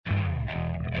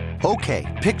Okay,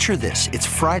 picture this. It's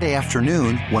Friday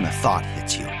afternoon when a thought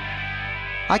hits you.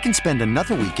 I can spend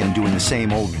another weekend doing the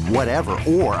same old whatever,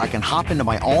 or I can hop into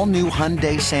my all-new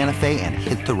Hyundai Santa Fe and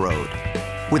hit the road.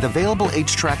 With available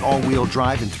H-Track all-wheel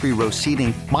drive and 3-row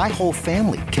seating, my whole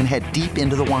family can head deep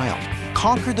into the wild.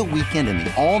 Conquer the weekend in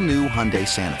the all-new Hyundai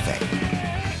Santa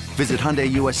Fe. Visit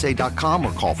HyundaiUSA.com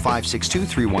or call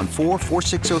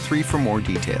 562-314-4603 for more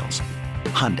details.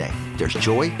 Hyundai, there's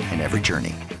joy in every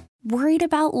journey. Worried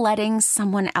about letting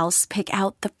someone else pick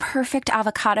out the perfect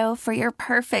avocado for your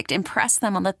perfect impress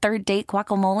them on the third date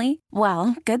guacamole?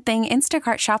 Well, good thing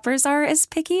Instacart shoppers are as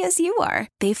picky as you are.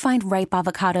 They find ripe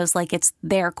avocados like it's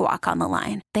their guac on the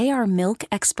line. They are milk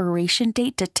expiration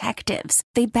date detectives.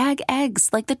 They bag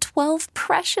eggs like the 12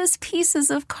 precious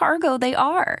pieces of cargo they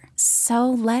are. So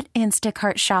let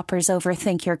Instacart shoppers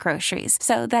overthink your groceries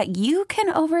so that you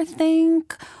can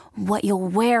overthink what you'll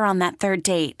wear on that third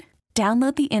date.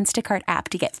 Download the Instacart app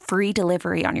to get free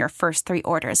delivery on your first 3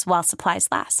 orders while supplies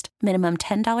last. Minimum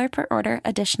 $10 per order.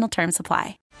 Additional terms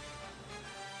apply.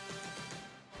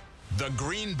 The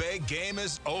Green Bay game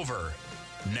is over.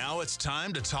 Now it's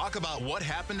time to talk about what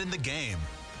happened in the game.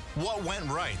 What went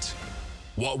right?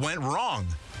 What went wrong?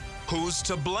 Who's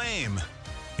to blame?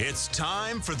 It's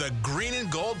time for the Green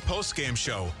and Gold postgame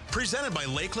show, presented by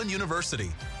Lakeland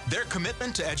University. Their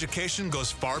commitment to education goes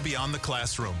far beyond the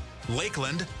classroom.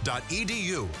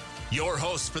 Lakeland.edu. Your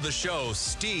hosts for the show,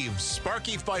 Steve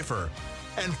Sparky Pfeiffer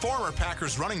and former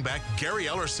Packers running back Gary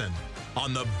Ellerson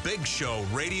on the Big Show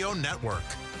Radio Network.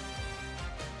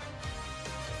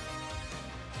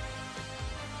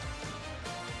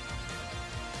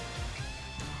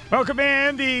 Welcome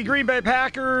in. The Green Bay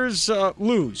Packers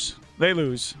lose. They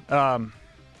lose. Yeah,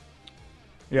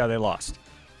 they lost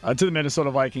to the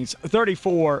Minnesota Vikings,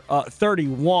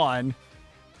 34-31.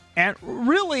 And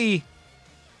really,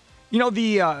 you know,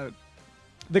 the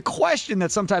question that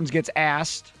sometimes gets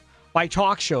asked by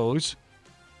talk shows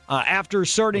after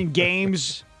certain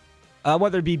games,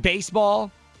 whether it be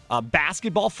baseball,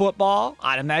 basketball, football,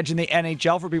 I'd imagine the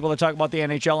NHL for people that talk about the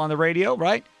NHL on the radio,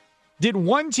 right? Did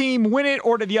one team win it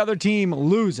or did the other team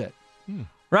lose it?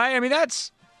 Right? I mean,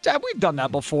 we've done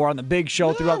that before on the Big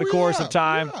Show throughout the course of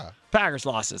time. Yeah. Packers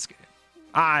lost this game.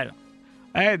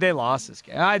 They lost this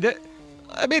game.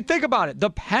 I mean, think about it. The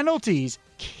penalties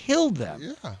killed them.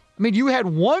 Yeah. I mean, you had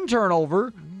one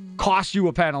turnover cost you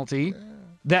a penalty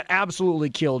that absolutely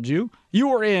killed you. You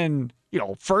were in,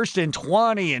 first and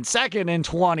 20 and second and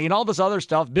 20 and all this other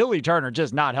stuff. Billy Turner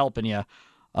just not helping you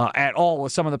at all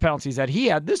with some of the penalties that he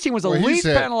had. This team was the least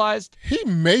penalized. He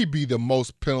may be the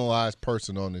most penalized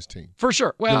person on this team. For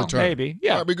sure. Well, maybe.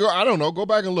 Yeah. I don't know. Go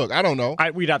back and look. I don't know.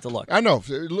 We'd have to look. I know.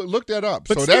 Look that up.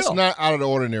 But so still, that's not out of the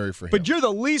ordinary for him. But you're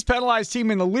the least penalized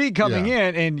team in the league coming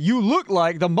in, and you look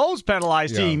like the most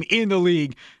penalized team in the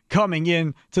league coming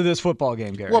in to this football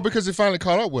game, Gary. Well, because it finally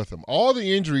caught up with him. All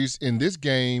the injuries in this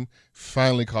game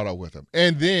finally caught up with him.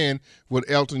 And then with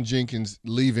Elgton Jenkins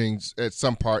leaving at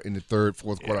some part in the third,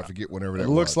 fourth quarter, I forget whenever that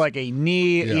was. It looks like a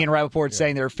knee. Ian Rappaport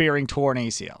saying they're fearing torn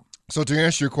ACL. So to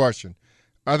answer your question,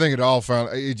 I think it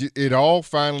all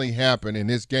finally happened in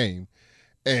this game.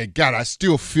 And, God, I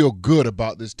still feel good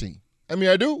about this team. I mean,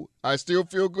 I do. I still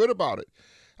feel good about it.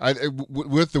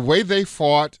 With the way they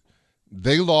fought,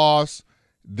 they lost.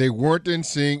 They weren't in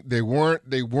sync. They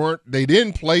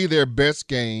didn't play their best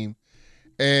game.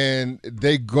 And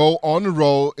they go on the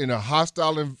road in a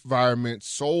hostile environment,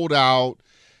 sold out.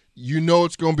 You know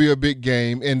it's going to be a big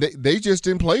game, and they just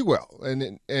didn't play well.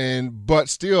 But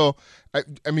still, I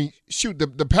mean, shoot,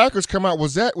 the Packers come out.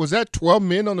 Was that 12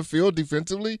 men on the field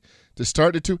defensively to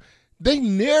start the two? They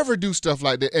never do stuff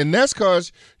like that, and that's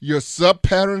because your sub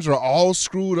patterns are all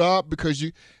screwed up. Because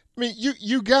you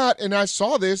got, and I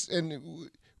saw this, and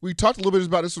we talked a little bit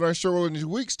about this on our show earlier this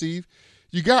week, Steve.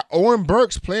 You got Oren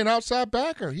Burks playing outside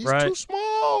backer. He's too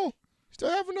small. Still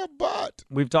have enough butt.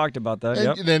 We've talked about that.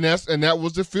 And that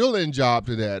was the fill-in job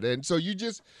to that. And so you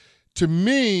just, to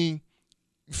me,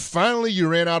 finally you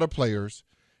ran out of players,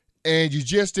 and you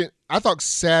just didn't. I thought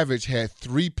Savage had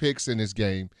 3 picks in this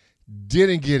game,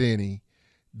 didn't get any.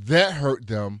 That hurt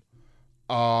them.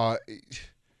 I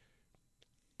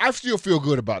still feel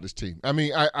good about this team. I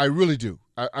mean, I really do.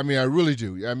 I really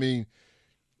do. I mean,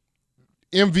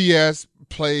 MVS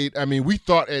played. I mean, we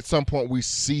thought at some point we'd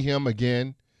see him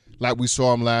again, like we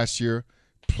saw him last year.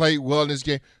 Played well in this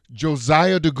game.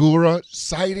 Josiah Deguara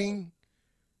sighting.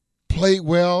 Played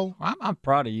well. I'm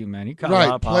proud of you, man. You got a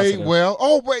lot of positives. Played well.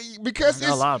 Oh, wait, because it's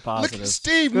a lot of positives. Look,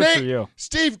 Steve, good for you.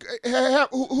 Steve,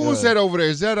 who is that over there?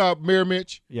 Is that Mayor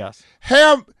Mitch? Yes.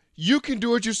 You can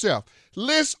do it yourself.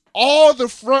 List all the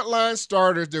frontline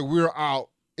starters that we're out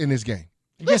in this game.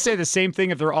 You can say the same thing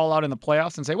if they're all out in the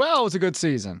playoffs and say, well, it was a good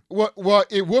season. Well,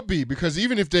 it would be, because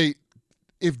even if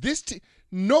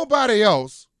nobody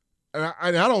else, and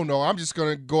I don't know, I'm just going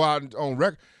to go out on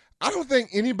record. I don't think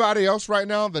anybody else right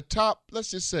now, the top,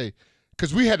 let's just say,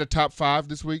 because we had the top 5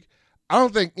 this week, I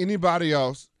don't think anybody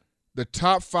else, the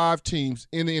top 5 teams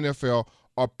in the NFL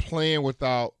are playing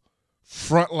without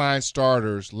frontline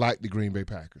starters like the Green Bay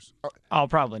Packers. Oh,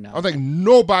 probably not. I think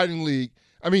nobody in the league,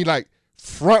 like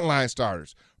frontline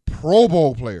starters, Pro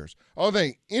Bowl players. I don't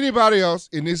think anybody else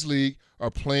in this league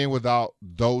are playing without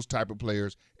those type of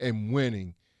players and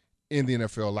winning in the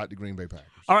NFL like the Green Bay Packers.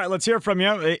 All right, let's hear from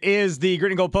you. It is the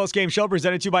Green and Gold postgame show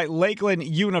presented to you by Lakeland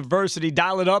University.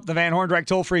 Dial it up, the Van Horn Direct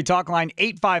toll-free talk line,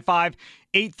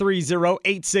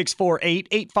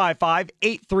 855-830-8648,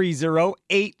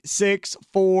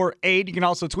 855-830-8648. You can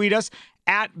also tweet us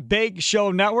at Big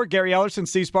Show Network. Gary Ellerson,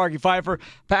 Steve Sparky Pfeiffer.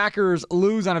 Packers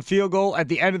lose on a field goal at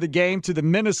the end of the game to the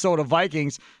Minnesota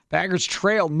Vikings. Packers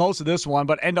trailed most of this one,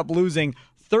 but end up losing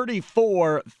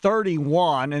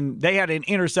 34-31, and they had an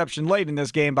interception late in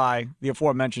this game by the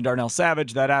aforementioned Darnell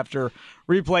Savage that after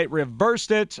replay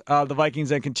reversed it. The Vikings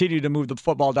then continued to move the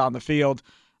football down the field,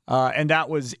 and that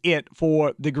was it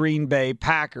for the Green Bay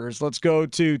Packers. Let's go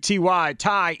to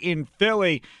Ty in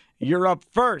Philly. You're up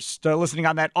first, listening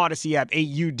on that Odyssey app,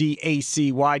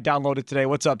 AUDACY. Download it today.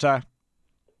 What's up, Ty?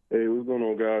 Hey, what's going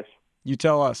on, guys? You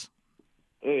tell us.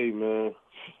 Hey, man.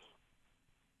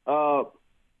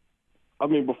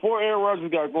 Before Aaron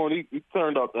Rodgers got going, he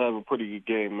turned out to have a pretty good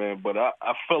game, man. But I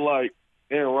feel like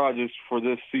Aaron Rodgers for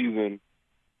this season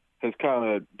has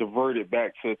kind of diverted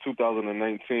back to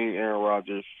 2019 Aaron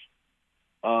Rodgers.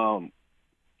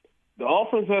 The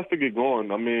offense has to get going.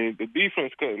 The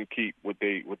defense couldn't keep what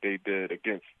they did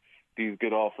against these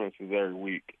good offenses every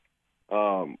week.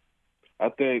 I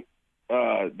think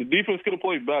the defense could have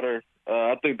played better.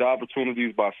 I think the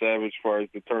opportunities by Savage as far as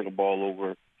to turn the ball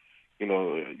over,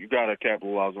 you got to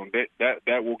capitalize on that.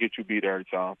 That will get you beat every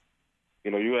time.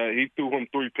 He threw him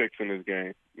 3 picks in this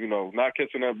game. Not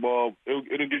catching that ball, it'll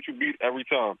get you beat every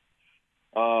time.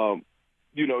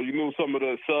 You knew some of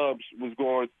the subs was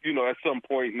going, at some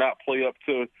point not play up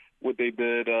to what they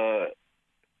did.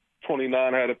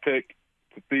 29 had a pick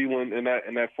to Thielen in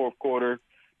that fourth quarter.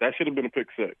 That should have been a pick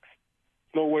 6. There's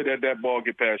no way that ball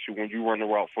get past you when you run the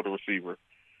route for the receiver.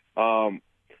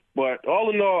 But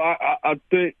all in all, I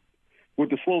think with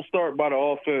the slow start by the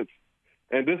offense,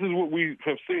 and this is what we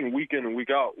have seen week in and week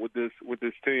out with this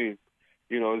team,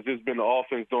 it's just been the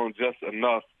offense doing just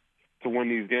enough to win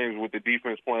these games with the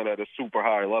defense playing at a super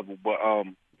high level. But,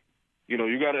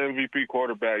 you got an MVP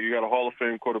quarterback. You got a Hall of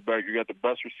Fame quarterback. You got the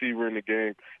best receiver in the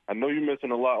game. I know you're missing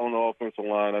a lot on the offensive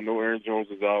line. I know Aaron Jones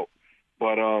is out.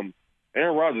 But Aaron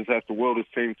Rodgers has to will this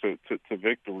team to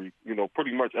victory,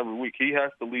 pretty much every week. He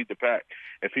has to lead the pack.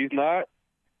 If he's not,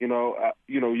 you're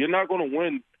not going to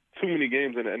win too many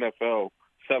games in the NFL,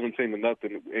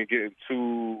 17-0, and getting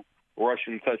 2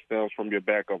 rushing touchdowns from your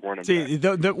backup running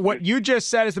back. What you just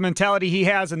said is the mentality he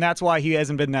has, and that's why he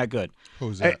hasn't been that good.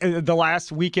 Who's that? The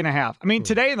last week and a half.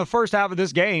 Today in the first half of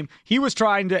this game, he was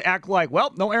trying to act like,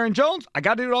 well, no Aaron Jones, I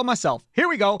got to do it all myself. Here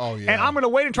we go. Oh, yeah. And I'm going to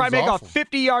wait and try to make a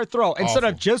 50-yard throw. Instead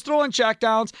of just throwing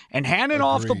checkdowns and handing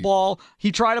off the ball, he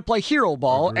tried to play hero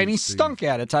ball, and he stunk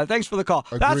at it. Ty, thanks for the call.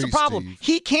 That's the problem. Steve.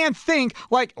 He can't think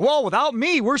like, well, without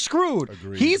me, we're screwed.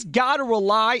 He's got to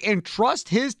rely and trust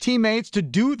his teammates to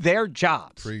do their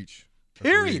jobs. Preach.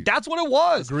 Period. Agreed. That's what it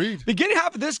was. Agreed. Beginning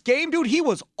half of this game, dude, he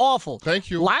was awful. Thank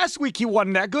you. Last week, he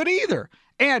wasn't that good either.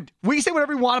 And we can say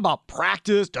whatever we want about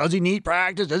practice. Does he need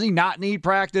practice? Does he not need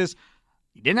practice?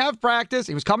 He didn't have practice.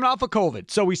 He was coming off of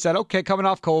COVID. So we said, okay, coming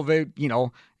off COVID,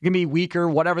 it can be weaker,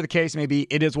 whatever the case may be.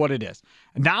 It is what it is.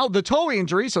 Now the toe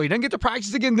injury, so he didn't get to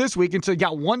practice again this week until he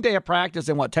got 1 day of practice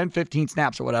and 10, 15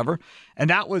 snaps or whatever. And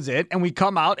that was it. And we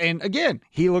come out, and again,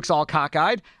 he looks all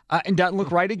cockeyed and doesn't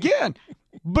look right again.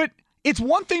 But it's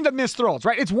one thing to miss throws,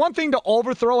 right? It's one thing to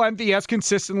overthrow MVS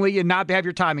consistently and not have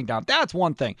your timing down. That's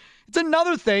one thing. It's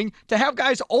another thing to have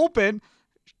guys open,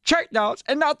 check downs,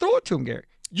 and not throw it to him, Gary.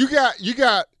 You got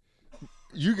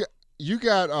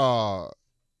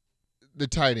the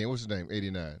tight end. What's his name?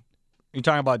 89. You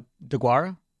talking about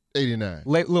DeGuara? 89.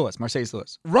 Marcedes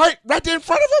Lewis. Right there in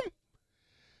front of him.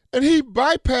 And he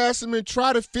bypassed him and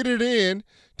tried to fit it in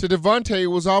to Devontae. It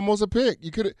was almost a pick.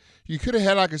 You could have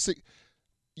had like a 6.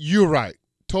 You're right.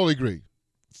 Totally agree.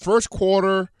 First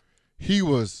quarter, he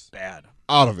was bad,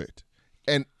 out of it.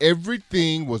 And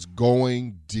everything was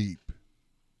going deep.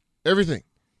 Everything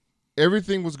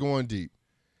was going deep.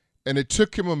 And it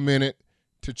took him a minute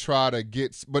to try to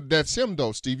get – but that's him,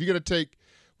 though, Steve. You got to take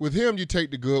 – with him, you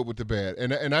take the good with the bad.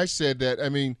 And I said that,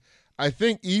 I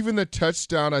think even the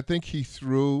touchdown, I think he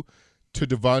threw to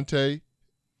Devontae,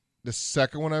 the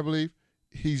second one, I believe,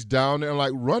 he's down there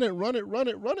like, run it,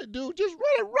 dude. Just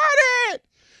run it.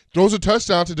 Throws a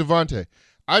touchdown to Devontae.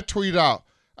 I tweet out,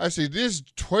 I say, this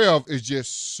 12 is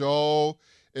just so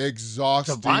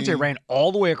exhausting. Devontae ran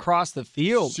all the way across the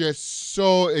field. Just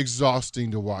so exhausting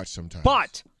to watch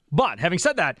sometimes. But having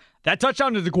said that, that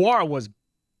touchdown to DeGuara was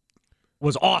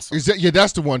awesome.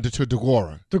 That's the one to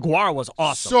DeGuara. DeGuara was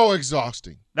awesome. So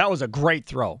exhausting. That was a great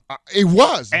throw. It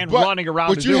was. And running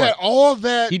around. But you had all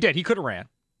that. He did. He could have ran.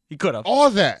 He could have. All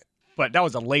that. But that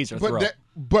was a laser throw.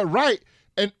 But right.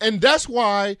 And that's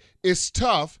why it's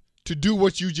tough to do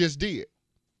what you just did.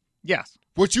 Yes.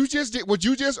 What you just did, what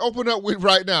you just opened up with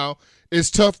right now,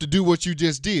 is tough to do what you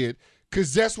just did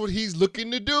because that's what he's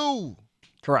looking to do.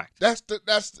 Correct. That's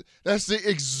the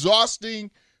exhausting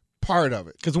part of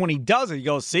it. Because when he does it, he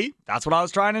goes, see, that's what I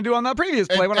was trying to do on that previous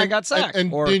play when I got sacked.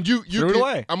 And then you threw it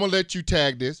away. I'm going to let you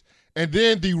tag this. And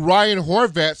then the Ryan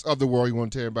Horvats of the world. You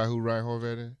want to tell everybody who Ryan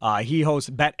Horvat is? He hosts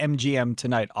BetMGM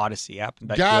tonight, Odyssey app.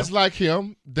 Guys like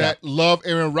him that love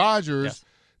Aaron Rodgers,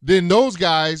 then those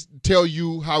guys tell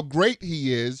you how great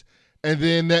he is, and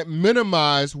then that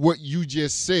minimize what you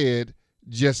just said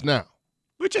just now.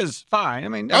 Which is fine. I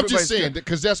mean, I'm just saying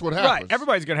because that's what happens. Right.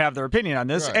 Everybody's going to have their opinion on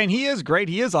this, right. And he is great.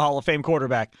 He is a Hall of Fame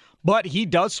quarterback, but he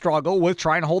does struggle with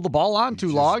trying to hold the ball on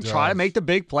too long, try to make the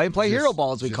big play and play hero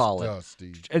ball, as we call it.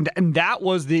 Steve. And that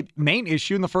was the main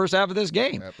issue in the first half of this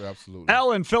game. Absolutely.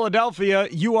 Elle in Philadelphia,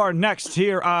 you are next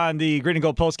here on the Green and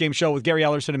Gold postgame show with Gary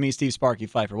Ellerson and me, Steve Sparky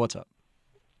Pfeiffer. What's up?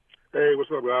 Hey, what's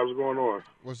up, guys? What's going on?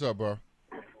 What's up, bro?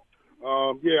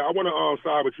 I want to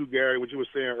side with you, Gary, what you were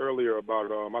saying earlier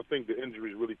about I think the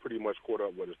injuries really pretty much caught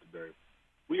up with us today.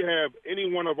 We have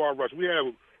any one of our rushers.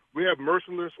 We have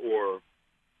Merciless or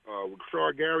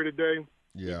Rashard Gary today.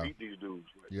 Yeah. We beat these dudes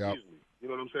easily. You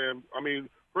know what I'm saying? I mean,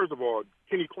 first of all,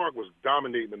 Kenny Clark was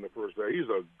dominating in the first day. He's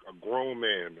a grown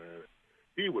man.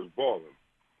 He was balling.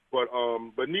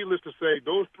 But needless to say,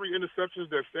 those 3 interceptions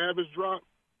that Savage dropped,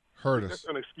 that's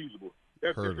inexcusable.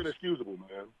 That's inexcusable,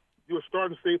 man. You're a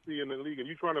starting safety in the league, and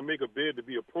you're trying to make a bid to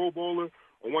be a Pro Bowler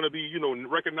or want to be,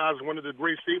 recognized as one of the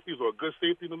great safeties or a good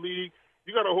safety in the league.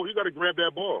 You got to grab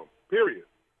that ball. Period.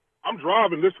 I'm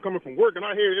driving, this coming from work, and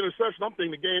I hear an interception. I'm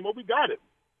thinking the game. Oh, we got it.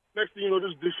 Next thing you know,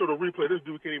 this sort of replay. This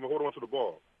dude can't even hold on to the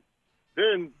ball.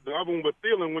 Then the other one with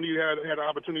Thielen, when he had an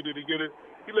opportunity to get it,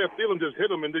 he let Thielen just hit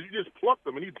him, and then you just plucked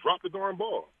him, and he dropped the darn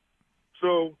ball.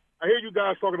 So I hear you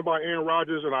guys talking about Aaron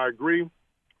Rodgers, and I agree.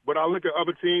 But I look at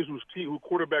other teams whose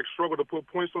quarterbacks struggle to put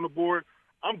points on the board.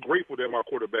 I'm grateful that my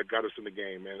quarterback got us in the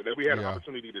game, man, that we had an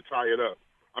opportunity to tie it up.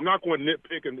 I'm not going to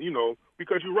nitpick, and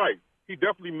because you're right. He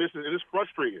definitely missed it, and it's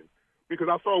frustrating. Because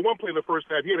I saw one play in the first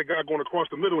half. He had a guy going across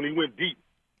the middle, and he went deep.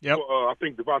 Yep. I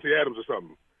think Devontae Adams or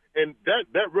something. And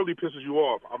that really pisses you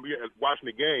off. I'm watching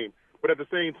the game. But at the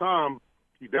same time,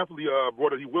 he definitely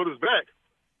he willed us back.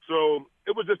 So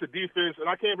it was just a defense, and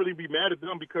I can't really be mad at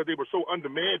them because they were so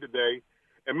undermanned today.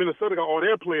 And Minnesota got all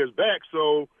their players back,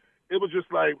 so it was just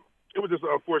an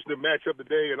unfortunate matchup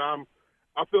today. And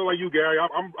I feel like you, Gary.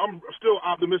 I'm still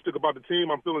optimistic about the team.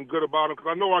 I'm feeling good about them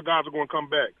because I know our guys are going to come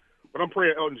back. But I'm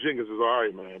praying Elton Jenkins is all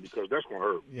right, man, because that's going to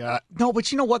hurt. Yeah. No,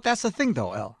 but you know what? That's the thing,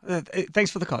 though, El. Thanks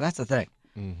for the call. That's the thing.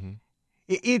 Mm-hmm.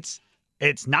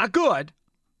 It's not good.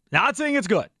 Not saying it's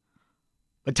good.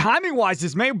 But timing-wise,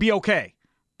 this may be okay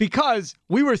because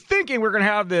we were thinking we were going to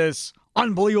have this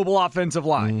unbelievable offensive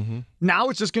line. Mm-hmm. Now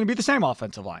it's just going to be the same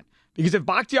offensive line. Because if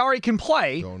Bakhtiari can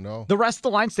play, the rest of the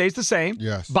line stays the same.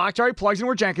 Yes. Bakhtiari plugs in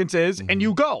where Jenkins is, and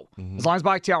you go. Mm-hmm. As long as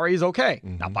Bakhtiari is okay.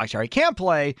 Mm-hmm. Now, Bakhtiari can't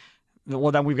play,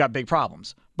 well, then we've got big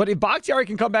problems. But if Bakhtiari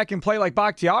can come back and play like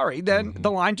Bakhtiari, then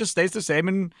the line just stays the same,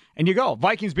 and you go.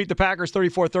 Vikings beat the Packers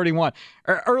 34-31.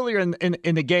 Earlier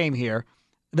in the game here,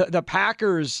 the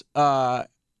Packers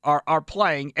are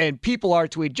playing, and people are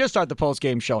tweeting, just start the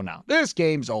post-game show now. This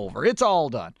game's over. It's all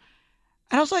done.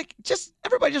 And I was like,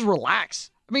 everybody just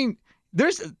relax. I mean,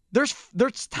 there's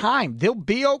time. They'll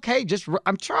be okay.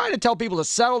 I'm trying to tell people to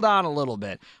settle down a little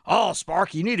bit. Oh,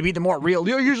 Sparky, you need to be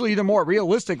you're usually the more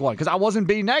realistic one because I wasn't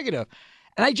being negative.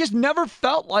 And I just never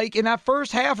felt like in that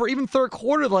first half or even third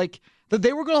quarter, like that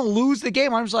they were going to lose the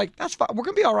game. I was like, that's fine. We're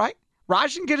going to be all right.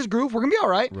 Raj can get his groove. We're going to be all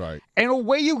right. Right. And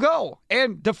away you go.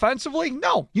 And defensively,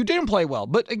 no, you didn't play well.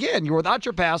 But again, you're without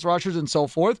your pass rushers and so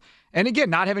forth. And again,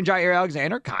 not having Jair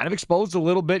Alexander kind of exposed a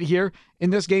little bit here in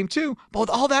this game too. But with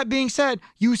all that being said,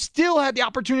 you still had the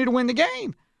opportunity to win the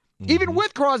game. Even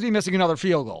with Crosby missing another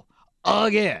field goal.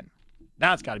 Again.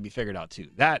 That's got to be figured out too.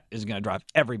 That is going to drive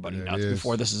everybody nuts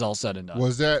before this is all said and done.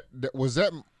 Was that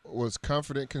was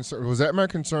confident concern. Was that my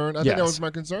concern? I think that was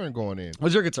my concern going in.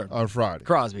 What's your concern? On Friday.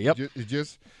 Crosby, yep. It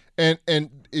just and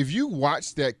if you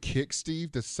watch that kick,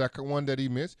 Steve, the second one that he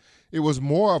missed, it was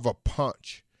more of a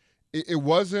punch. It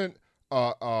wasn't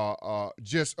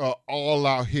just an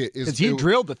all-out hit. Because he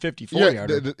drilled the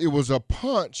 54-yarder. It was a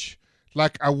punch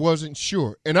like I wasn't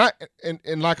sure. And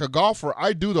like a golfer,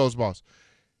 I do those balls.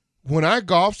 When I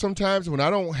golf sometimes, when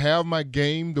I don't have my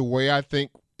game the way I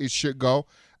think it should go,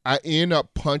 I end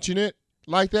up punching it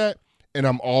like that, and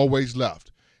I'm always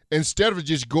left. Instead of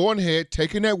just going ahead,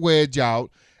 taking that wedge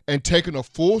out, and taking a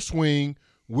full swing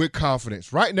with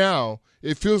confidence. Right now,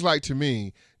 it feels like to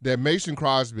me that Mason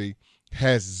Crosby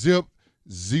has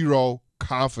zero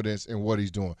confidence in what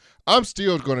he's doing. I'm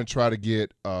still going to try to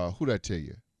get, who did I tell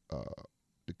you,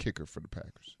 the kicker for the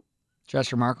Packers.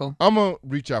 Chester Markle? I'm going to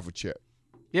reach out for Chet.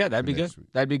 Yeah, that'd be good.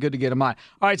 That'd be good to get him on.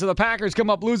 All right, so the Packers come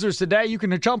up losers today. You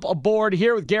can jump aboard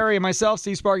here with Gary and myself,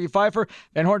 Steve Sparky Pfeiffer.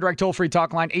 Van Horn Direct toll-free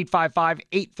talk line,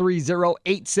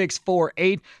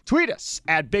 855-830-8648. Tweet us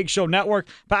at Big Show Network.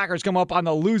 Packers come up on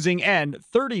the losing end,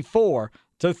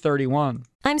 34-31.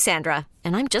 I'm Sandra,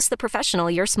 and I'm just the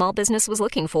professional your small business was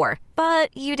looking for.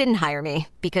 But you didn't hire me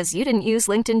because you didn't use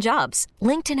LinkedIn Jobs.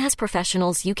 LinkedIn has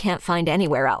professionals you can't find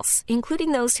anywhere else,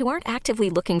 including those who aren't actively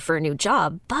looking for a new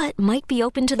job, but might be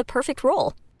open to the perfect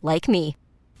role, like me.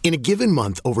 In a given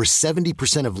month, over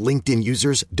 70% of LinkedIn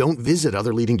users don't visit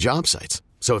other leading job sites.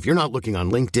 So if you're not looking on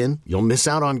LinkedIn, you'll miss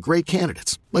out on great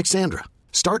candidates, like Sandra.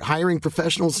 Start hiring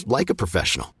professionals like a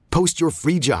professional. Post your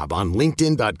free job on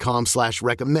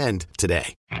linkedin.com/recommend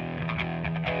today.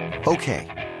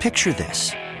 Okay, picture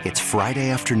this. It's Friday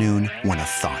afternoon when a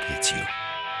thought hits you.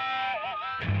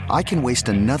 I can waste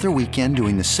another weekend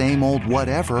doing the same old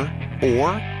whatever,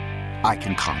 or I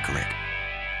can conquer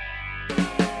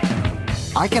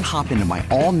it. I can hop into my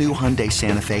all-new Hyundai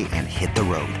Santa Fe and hit the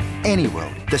road. Any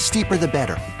road. The steeper, the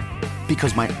better.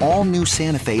 Because my all-new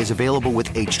Santa Fe is available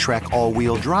with H-Track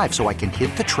all-wheel drive, so I can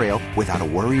hit the trail without a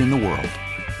worry in the world.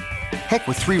 Heck,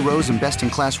 with 3 rows and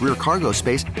best-in-class rear cargo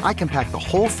space, I can pack the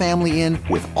whole family in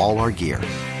with all our gear.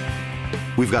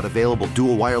 We've got available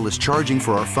dual wireless charging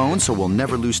for our phones, so we'll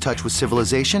never lose touch with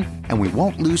civilization, and we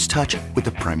won't lose touch with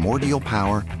the primordial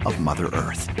power of Mother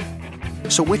Earth.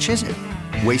 So which is it?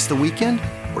 Waste the weekend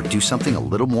or do something a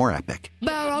little more epic?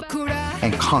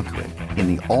 And conquer it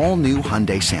in the all-new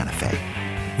Hyundai Santa Fe.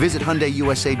 Visit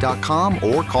HyundaiUSA.com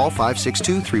or call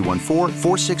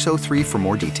 562-314-4603 for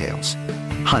more details.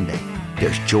 Hyundai,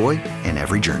 there's joy in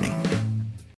every journey.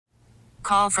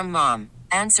 Call from mom.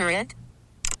 Answer it.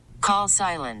 Call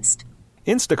silenced.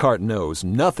 Instacart knows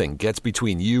nothing gets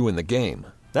between you and the game.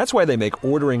 That's why they make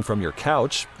ordering from your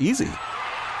couch easy.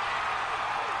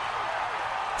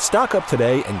 Stock up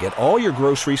today and get all your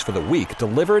groceries for the week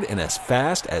delivered in as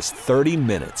fast as 30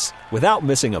 minutes without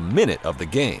missing a minute of the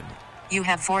game. You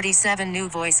have 47 new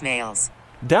voicemails.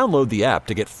 Download the app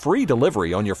to get free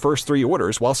delivery on your first 3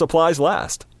 orders while supplies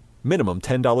last. Minimum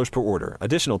 $10 per order.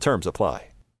 Additional terms apply.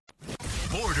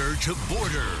 Border to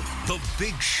Border, the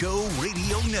Big Show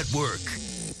Radio Network.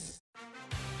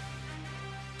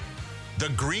 The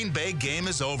Green Bay game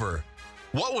is over.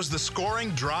 What was the scoring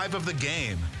drive of the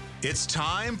game? It's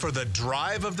time for the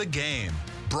Drive of the Game.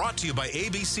 Brought to you by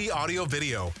ABC Audio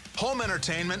Video. Home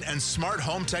entertainment and smart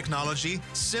home technology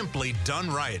simply done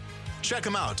right. Check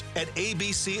them out at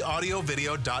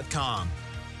abcaudiovideo.com.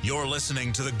 You're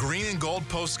listening to the Green and Gold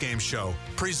Postgame Show,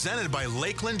 presented by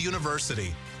Lakeland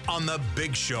University on the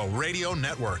Big Show Radio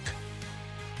Network.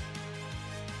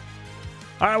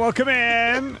 All right, welcome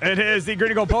in. It is the Green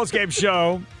and Gold Postgame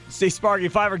Show. Steve Sparky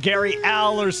Pfeiffer, Gary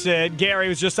Ellerson. Gary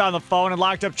was just on the phone and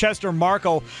locked up Chester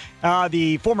Markle,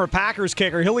 the former Packers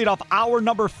kicker. He'll lead off hour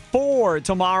number 4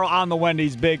 tomorrow on the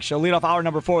Wendy's Big Show. Lead off hour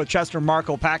number 4 with Chester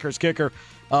Markle, Packers kicker,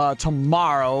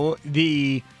 tomorrow.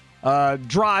 The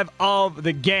drive of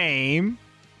the game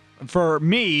for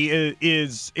me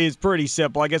is pretty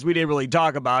simple. I guess we didn't really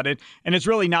talk about it, and it's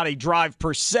really not a drive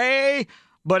per se,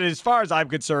 but as far as I'm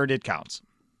concerned, it counts.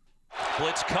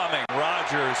 Blitz coming.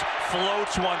 Rodgers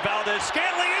floats one.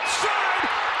 Valdez-Scantling inside,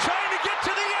 trying to get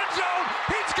to the end zone.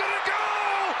 He's going to go.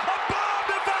 A bomb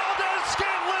to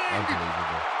Valdez-Scantling.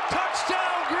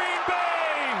 Touchdown, Green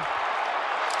Bay.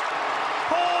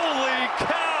 Holy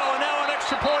cow. And now an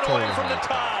extra point away from the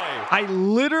tie. I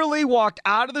literally walked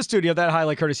out of the studio. That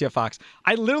highlight courtesy of Fox.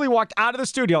 I literally walked out of the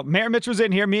studio. Mayor Mitch was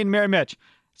in here, me and Mayor Mitch.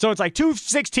 So it's like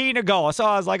 2:16 to go. So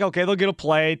I was like, okay, they'll get a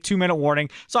play, 2-minute warning.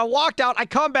 So I walked out. I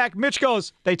come back. Mitch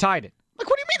goes, they tied it. Like,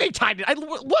 what do you mean they tied it? I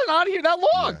wasn't out of here that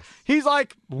long. Yes. He's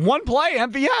like, one play,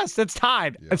 MVS, it's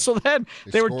tied. Yeah. And so then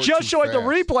they were just showing the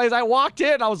replays. I walked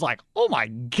in. I was like, oh, my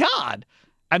God.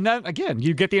 And then, again,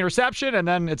 you get the interception, and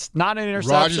then it's not an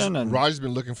interception. Rodgers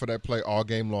been looking for that play all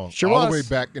game long. Sure all was. the way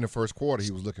back in the first quarter,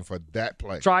 he was looking for that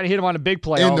play. Trying to hit him on a big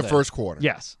play in the first quarter.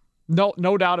 Yes.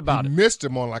 No doubt about it. Missed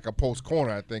him on like a post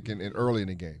corner, I think, in early in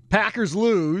the game. Packers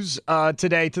lose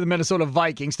today to the Minnesota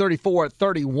Vikings,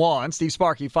 34-31. Steve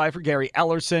Sparky Pfeiffer, Gary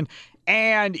Ellerson,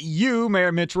 and you,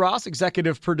 Mayor Mitch Ross,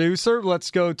 executive producer.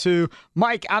 Let's go to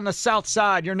Mike on the South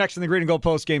Side. You're next in the Green and Gold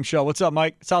postgame show. What's up,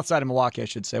 Mike? South Side of Milwaukee, I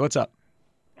should say. What's up?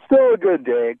 Still a good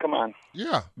day. Come on.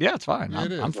 Yeah. Yeah, it's fine.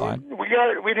 Yeah, I'm fine.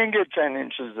 We didn't get 10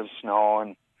 inches of snow,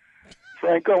 and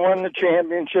Franco won the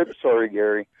championship. Sorry,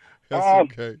 Gary.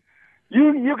 That's okay.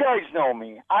 You guys know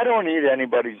me. I don't eat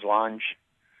anybody's lunch.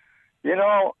 You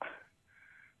know,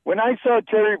 when I saw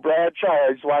Terry Bradshaw, I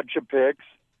always watch the picks.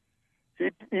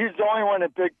 He's the only one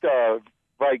that picked the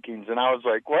Vikings, and I was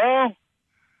like, well,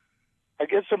 I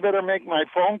guess I better make my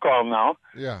phone call now.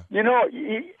 Yeah. You know,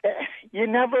 you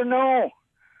never know.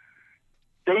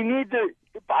 They need the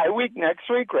bye week next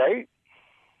week, right?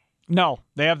 No,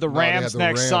 they have the Rams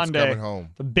next Sunday. Coming home.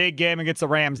 The big game against the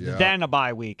Rams, then a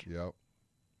bye week. Yep.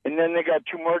 And then they got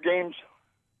 2 more games?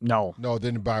 No,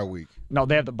 then the bye week. No,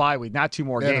 they have the bye week, not 2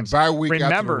 more games. The bye week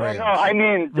Remember, after the Rams. No, I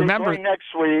mean, they play next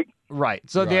week. Right.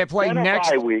 So Right. they play Then a next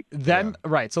bye week. Then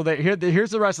right. So here's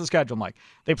the rest of the schedule, Mike.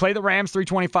 They play the Rams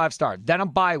 3:25 start. Then a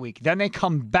bye week. Then they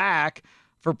come back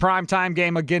for primetime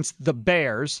game against the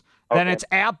Bears. Then it's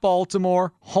at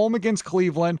Baltimore, home against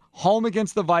Cleveland, home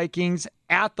against the Vikings,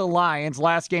 at the Lions,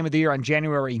 last game of the year on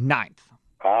January 9th.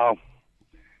 Wow.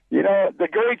 You know, the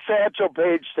great Satchel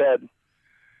Paige said,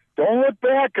 don't look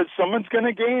back because someone's going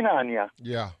to gain on you.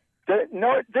 Yeah.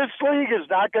 No, this league is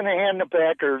not going to hand the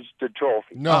Packers the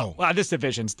trophy. No. Well, this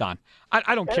division's done.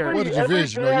 I don't care. What a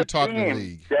division. No, you're talking the team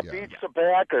league. that beats the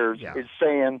Packers is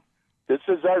saying, this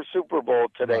is our Super Bowl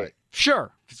today. Right.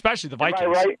 Sure, especially the Vikings.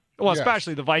 Am I right? Well, Yes.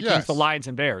 especially the Vikings, Yes. the Lions,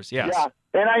 and Bears. Yes. Yeah.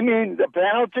 And I mean, the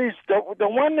penalties, the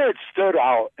one that stood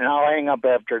out, and I'll hang up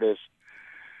after this,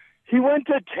 he went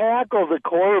to tackle the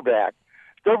quarterback.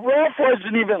 The ref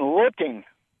wasn't even looking.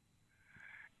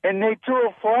 And they threw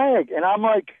a flag. And I'm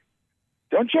like,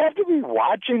 don't you have to be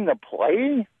watching the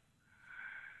play?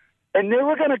 And they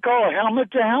were going to call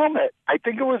helmet to helmet. I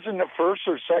think it was in the first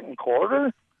or second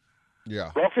quarter.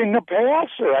 Yeah. Roughing the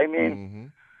passer. I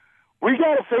mean, we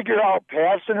got to figure out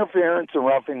pass interference and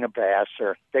roughing the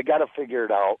passer. They got to figure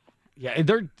it out. Yeah,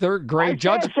 they're great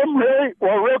judges.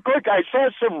 Real quick, I saw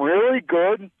some really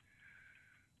good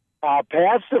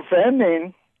pass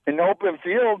defending in the open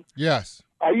field. Yes.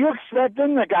 Are you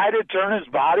expecting the guy to turn his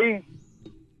body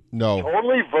No.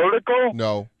 totally vertical,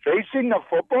 No. facing the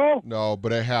football? No,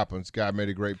 but it happens. Guy made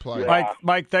a great play.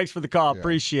 Mike, thanks for the call.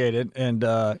 Appreciate it. And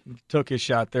took his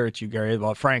shot there at you, Gary,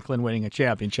 about Franklin winning a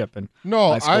championship in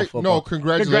high school football.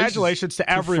 Congratulations to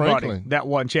everybody Franklin. that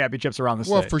won championships around the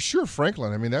state. Well, for sure,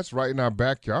 Franklin. I mean, that's right in our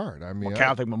backyard. I mean,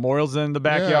 Catholic Memorial's in the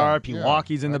backyard.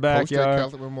 Pewaukee's in the Post State backyard.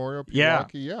 Catholic Memorial. Yeah.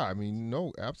 Pewaukee, yeah. I mean,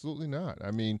 no, absolutely not.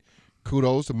 I mean,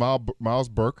 kudos to Miles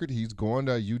Burkett. He's going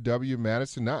to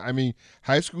UW-Madison now. I mean,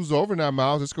 high school's over now,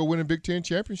 Miles. Let's go win a Big Ten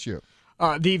championship.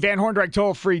 The Van Horn Direct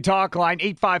toll-free talk line,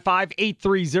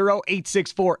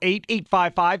 855-830-8648,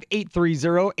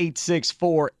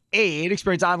 855-830-8648.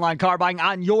 Experience online car buying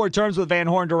on your terms with Van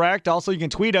Horn Direct. Also, you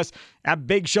can tweet us at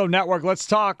Big Show Network. Let's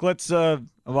talk.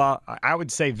 Well, I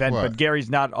would say vent, but Gary's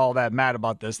not all that mad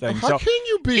about this thing. How can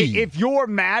you be? If you're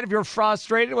mad, if you're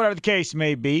frustrated, whatever the case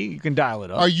may be, you can dial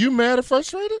it up. Are you mad or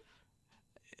frustrated?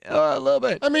 A little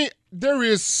bit. I mean, there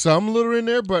is some little in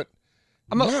there, but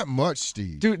not much,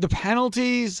 Steve. Dude, the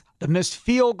penalties, the missed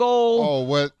field goal. Oh,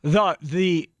 what?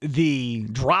 The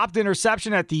dropped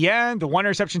interception at the end, the one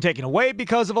interception taken away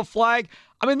because of a flag.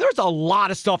 I mean, there's a lot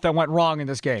of stuff that went wrong in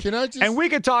this game. And we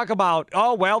could talk about,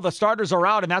 the starters are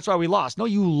out and that's why we lost. No,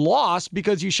 you lost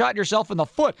because you shot yourself in the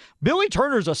foot. Billy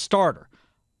Turner's a starter.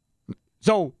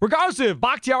 So regardless if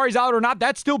Bakhtiari's out or not,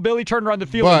 that's still Billy Turner on the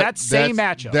field in that same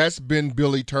matchup. That's been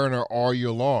Billy Turner all year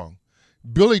long.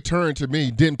 Billy Turner, to me,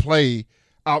 didn't play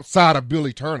outside of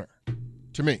Billy Turner,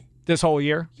 to me. This whole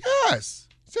year? Yes.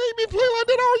 See, he's been playing like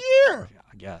that all year. Yeah,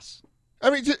 I guess. I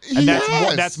mean,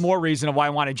 that's more reason of why I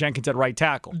wanted Jenkins at right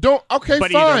tackle. But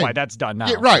fine. Either way, that's done now.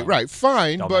 Yeah, right,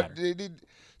 fine. But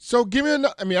so give me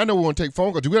I mean, I know we want to take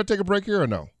phone calls. Do we got to take a break here or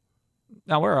no?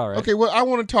 No, we're all right. Okay, well, I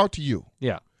want to talk to you.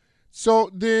 Yeah. So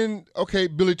then, okay,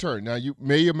 Billy Turner. Now, you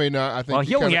may or may not. I think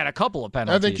he only had a couple of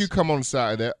penalties. I think you come on the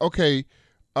side of that. Okay.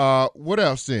 What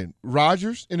else then?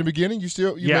 Rodgers in the beginning? You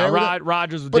mad with that?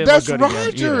 Rodgers. But that's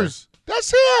Rodgers.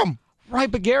 That's him. Right,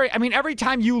 but Gary, I mean, every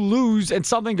time you lose and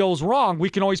something goes wrong, we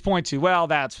can always point to, well,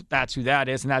 that's who that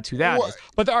is and that's who that is.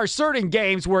 But there are certain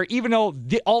games where even though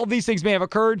all of these things may have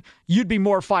occurred, you'd be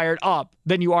more fired up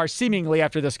than you are seemingly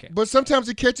after this game. But sometimes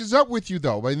it catches up with you,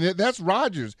 though. I mean, that's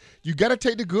Rodgers. You got to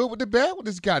take the good with the bad with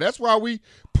this guy. That's why we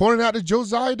pointed out to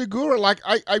Josiah Deguara. Like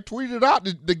I tweeted out,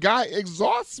 the guy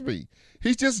exhausts me.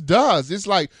 He just does. It's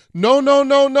like, no.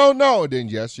 And then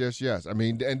yes. I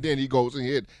mean, and then he goes and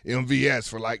hit MVS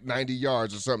for like 90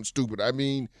 yards or something stupid. I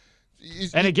mean.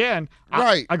 And again,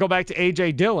 right. I go back to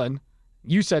A.J. Dillon.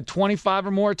 You said 25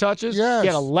 or more touches? Yes. He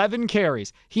had 11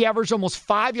 carries. He averaged almost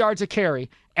 5 yards a carry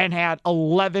and had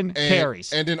 11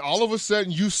 carries. And then all of a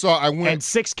sudden you saw And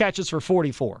 6 catches for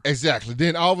 44. Exactly.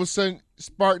 Then all of a sudden,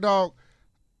 Spark Dog,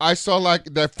 I saw like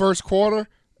that first quarter.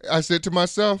 I said to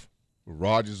myself,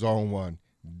 Rodgers on one.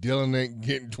 Dillon ain't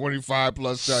getting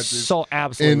 25-plus touches so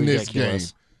absolutely in this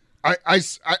ridiculous. game.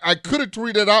 I could have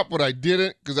tweeted out, but I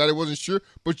didn't because I wasn't sure.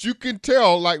 But you can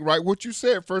tell, like, right, what you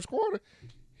said first quarter,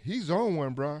 he's on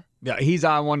one, bro. Yeah, he's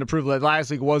on one to prove that last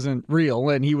week wasn't real,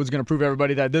 and he was going to prove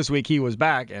everybody that this week he was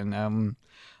back. And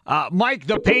Mike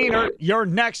the Painter, you're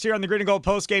next here on the Green and Gold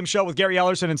postgame show with Gary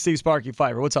Ellerson and Steve Sparky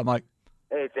Fifer. What's up, Mike?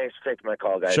 Hey, thanks for taking my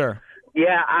call, guys. Sure.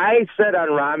 Yeah, I said on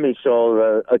Romney's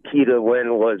show a key to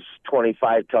win was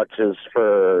 25 touches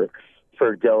for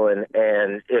Dillon,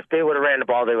 and if they would have ran the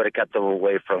ball, they would have kept them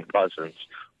away from Cousins.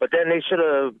 But then they should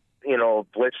have,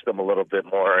 blitzed them a little bit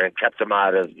more and kept them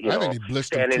out of,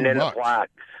 standing in the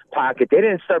pocket. They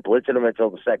didn't start blitzing them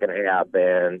until the second half,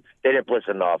 and they didn't blitz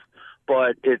enough.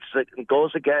 But it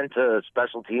goes again to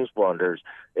special teams blunders.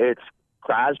 It's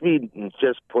Crosby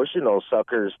just pushing those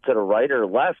suckers to the right or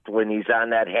left when he's on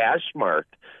that hash mark.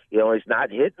 He's not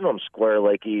hitting them square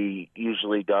like he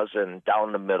usually does and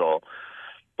down the middle.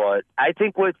 But I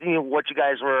think with what you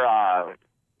guys were,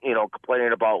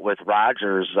 complaining about with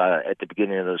Rodgers at the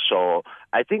beginning of the show,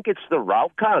 I think it's the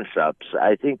route concepts.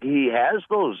 I think he has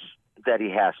those that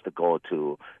he has to go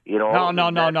to.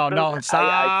 No.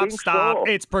 Stop. So.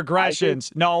 It's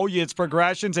progressions. It's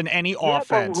progressions in any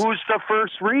offense. But who's the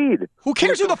first read? Who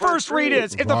cares who the first read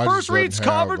is? If the first read's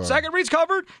covered, second read's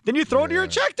covered, then you throw it to your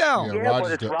check down. Yeah,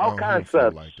 but it's route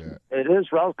concepts. Like it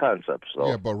is route concepts. So.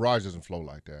 Yeah, but Rodgers doesn't flow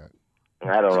like that.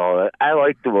 I don't know. I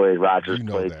like the way Rodgers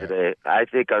played today. I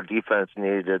think our defense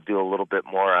needed to do a little bit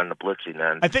more on the blitzing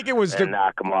end. I think it was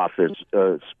knock him off his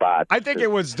spot. I think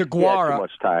it was Deguara too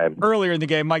much time. Earlier in the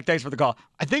game. Mike, thanks for the call.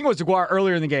 I think it was Deguara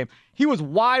earlier in the game. He was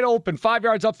wide open, 5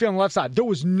 yards upfield on the left side. There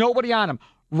was nobody on him.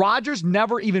 Rodgers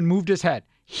never even moved his head.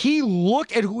 He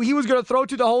looked at who he was going to throw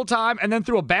to the whole time and then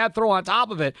threw a bad throw on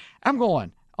top of it. I'm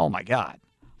going, oh, my God.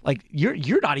 Like,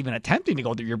 you're not even attempting to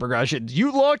go through your progressions.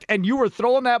 You looked and you were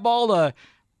throwing that ball to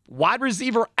wide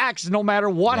receiver X no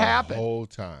matter what happened. The whole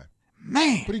time.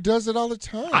 Man. But he does it all the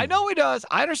time. I know he does.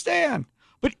 I understand.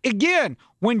 But again,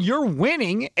 when you're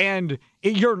winning and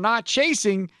you're not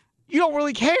chasing, you don't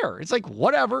really care. It's like,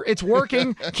 whatever, it's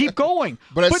working, keep going.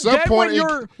 But at some point,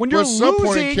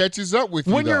 it catches up with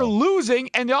you. When you're losing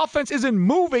and the offense isn't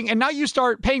moving, and now you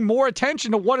start paying more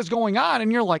attention to what is going on,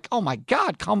 and you're like, oh my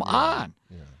God, come on.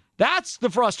 Yeah. That's the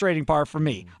frustrating part for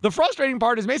me. The frustrating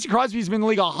part is Mason Crosby's been in the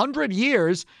league 100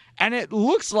 years, and it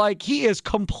looks like he is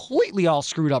completely all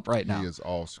screwed up right now. He is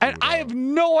all screwed up. And I have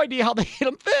no idea how they hit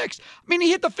him fixed. I mean,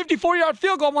 he hit the 54-yard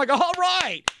field goal. I'm like, all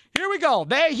right, here we go.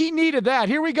 He needed that.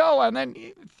 Here we go. And then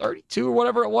 32 or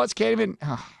whatever it was, can't even.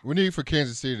 We need for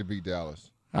Kansas City to beat Dallas.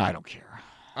 I don't care.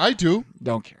 I do.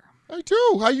 Don't care. I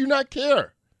do. How you not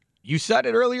care? You said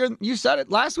it earlier. You said it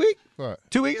last week? What?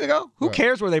 2 weeks ago? Who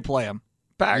cares where they play him?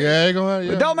 Packers. Yeah, go ahead.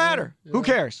 Yeah, it don't matter. Yeah. Who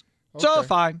cares? Okay. So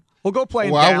fine. We'll go play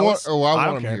in Dallas. I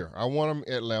want him here. I want him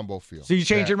at Lambeau Field. So you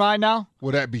change your mind now?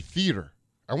 Will that be theater?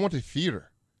 I want the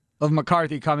theater. Of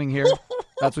McCarthy coming here?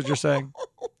 That's what you're saying?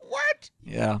 What?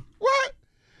 Yeah. What?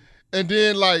 And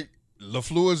then, like,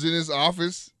 LaFleur's in his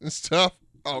office and stuff.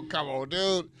 Oh, come on,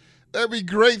 dude. That'd be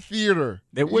great theater.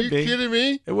 It would be. Are you kidding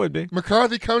me? It would be.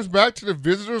 McCarthy comes back to the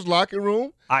visitors' locker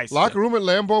room. Locker room at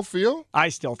Lambeau Field. I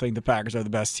still think the Packers are the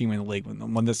best team in the league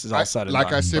when this is all said and done.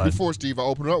 Like I said before, Steve, I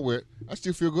opened up with, I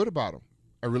still feel good about them.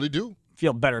 I really do.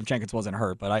 Feel better if Jenkins wasn't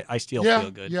hurt, but I still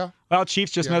feel good. Yeah. Well,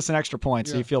 Chiefs just missed an extra point,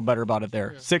 so you feel better about it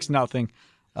there. 6-0.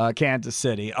 Kansas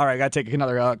City. All right, got to take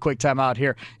another quick time out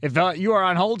here. If you are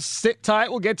on hold, sit tight.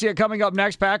 We'll get to you coming up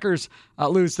next. Packers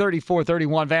lose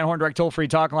 34-31. Van Horn Direct toll-free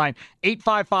talk line,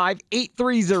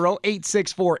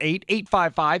 855-830-8648,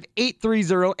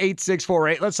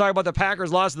 855-830-8648. Let's talk about the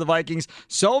Packers' loss to the Vikings.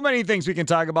 So many things we can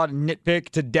talk about and nitpick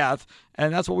to death.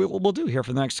 And that's what we'll do here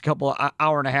for the next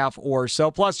hour and a half or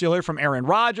so. Plus, you'll hear from Aaron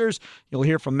Rodgers. You'll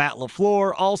hear from Matt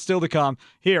LaFleur, all still to come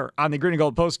here on the Green and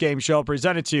Gold postgame show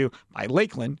presented to you by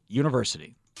Lakeland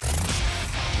University.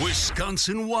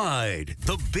 Wisconsin-wide,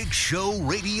 the Big Show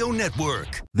Radio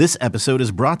Network. This episode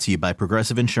is brought to you by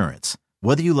Progressive Insurance.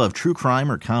 Whether you love true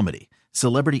crime or comedy,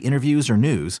 celebrity interviews or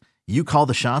news, you call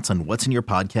the shots on what's in your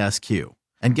podcast queue.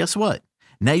 And guess what?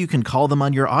 Now you can call them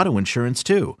on your auto insurance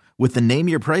too with the Name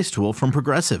Your Price tool from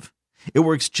Progressive. It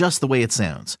works just the way it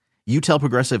sounds. You tell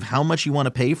Progressive how much you want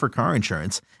to pay for car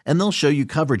insurance, and they'll show you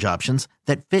coverage options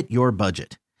that fit your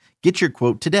budget. Get your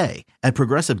quote today at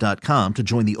Progressive.com to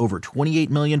join the over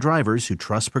 28 million drivers who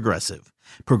trust Progressive.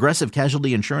 Progressive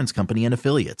Casualty Insurance Company and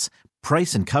Affiliates.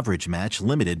 Price and coverage match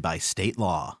limited by state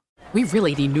law. We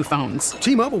really need new phones.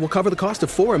 T-Mobile will cover the cost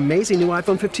of 4 amazing new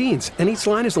iPhone 15s, and each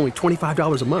line is only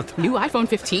 $25 a month. New iPhone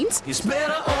 15s? It's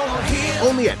better over here.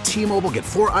 Only at T-Mobile, get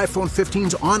 4 iPhone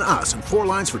 15s on us and 4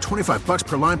 lines for $25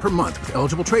 per line per month with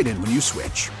eligible trade-in when you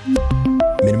switch.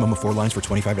 Minimum of 4 lines for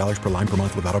 $25 per line per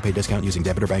month with autopay discount using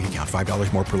debit or bank account.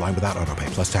 $5 more per line without autopay,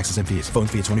 plus taxes and fees. Phone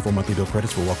fee at 24 monthly bill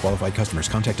credits for well-qualified customers.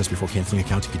 Contact us before canceling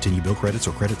account to continue bill credits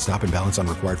or credit stop and balance on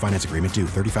required finance agreement due.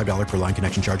 $35 per line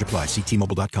connection charge applies. See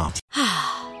T-Mobile.com.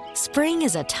 Spring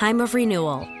is a time of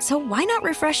renewal, so why not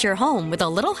refresh your home with a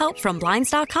little help from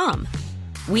Blinds.com?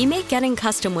 We make getting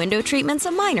custom window treatments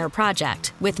a minor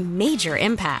project with major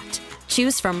impact.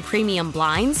 Choose from premium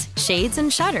blinds, shades,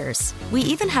 and shutters. We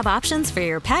even have options for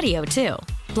your patio, too.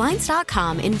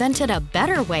 Blinds.com invented a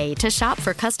better way to shop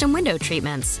for custom window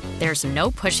treatments. There's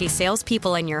no pushy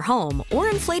salespeople in your home or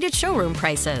inflated showroom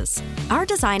prices. Our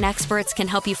design experts can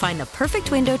help you find the perfect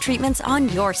window treatments on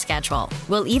your schedule.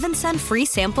 We'll even send free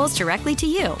samples directly to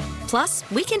you. Plus,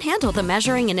 we can handle the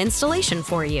measuring and installation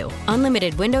for you.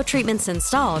 Unlimited window treatments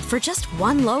installed for just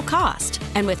one low cost.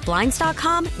 And with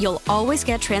Blinds.com, you'll always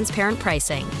get transparent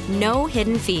pricing. No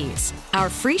hidden fees. Our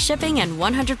free shipping and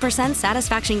 100%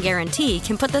 satisfaction guarantee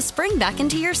can put the spring back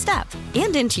into your step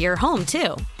and into your home,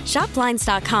 too. Shop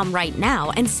Blinds.com right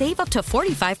now and save up to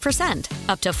 45%.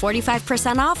 Up to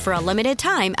 45% off for a limited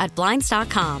time at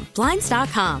Blinds.com.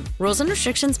 Blinds.com. Rules and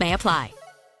restrictions may apply.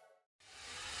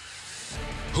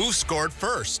 Who scored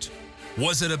first?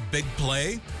 Was it a big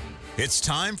play? It's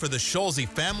time for the Scholze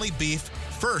Family Beef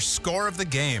first score of the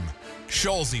game.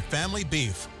 Scholze Family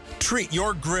Beef. Treat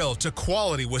your grill to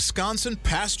quality Wisconsin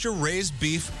pasture-raised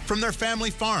beef from their family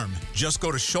farm. Just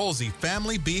go to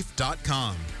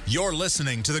ScholzeFamilyBeef.com. You're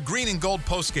listening to the Green and Gold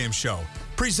postgame show,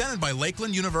 presented by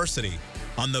Lakeland University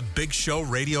on the Big Show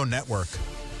Radio Network.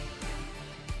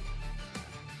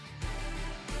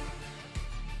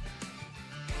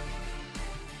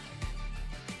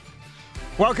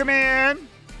 Welcome in.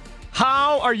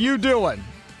 How are you doing?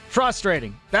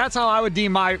 Frustrating. That's how I would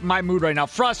deem my mood right now.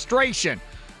 Frustration.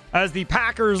 As the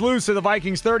Packers lose to the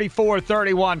Vikings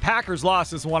 34-31. Packers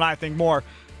lost this one, I think, more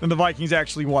than the Vikings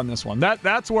actually won this one.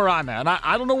 That's where I'm at.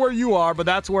 I don't know where you are, but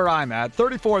that's where I'm at.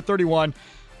 34-31.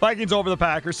 Vikings over the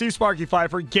Packers. Steve Sparky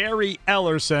Pfeiffer, Gary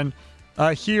Ellerson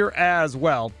here as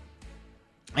well.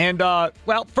 And,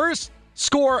 first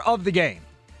score of the game.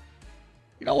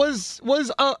 You know, was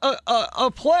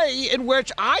a play in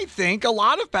which I think a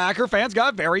lot of Packer fans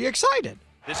got very excited.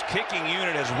 This kicking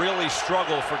unit has really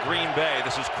struggled for Green Bay.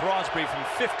 This is Crosby from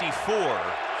 54.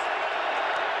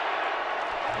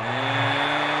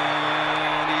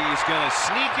 And he's going to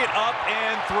sneak it up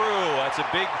and through. That's a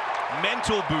big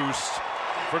mental boost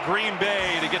for Green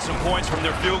Bay to get some points from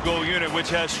their field goal unit, which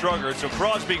has struggled. So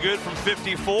Crosby good from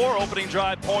 54. Opening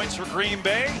drive points for Green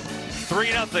Bay.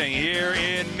 3-0 here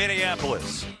in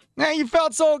Minneapolis. Man, you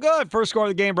felt so good. First score of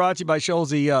the game brought to you by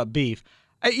Scholze Beef.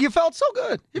 You felt so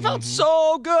good. You felt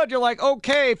so good. You're like,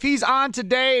 okay, if he's on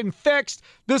today and fixed,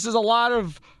 this is a lot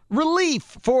of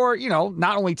relief for,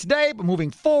 not only today, but moving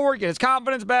forward, get his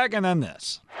confidence back, and then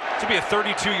this. To be a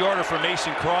 32-yarder for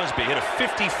Mason Crosby. Hit a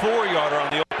 54-yarder on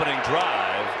the opening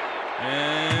drive.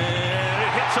 And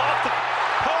it hits off the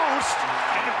post,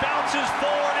 and it bounces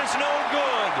forward. It's no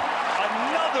good.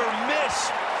 Another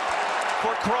miss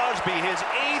for Crosby, his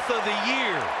 8th of the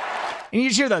year. And you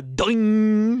just hear the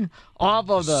ding off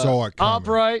of the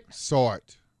upright. Saw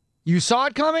it. You saw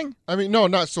it coming? I mean, no,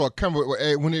 not saw it coming.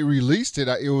 When it released it,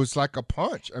 it was like a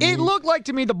punch. It looked like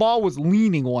to me the ball was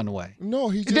leaning one way. No,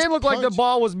 it didn't look like the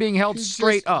ball was being held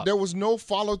straight up. There was no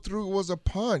follow through. It was a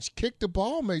punch. Kick the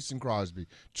ball, Mason Crosby.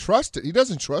 Trust it. He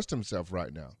doesn't trust himself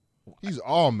right now. He's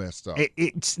all messed up.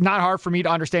 It's not hard for me to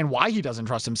understand why he doesn't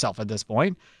trust himself at this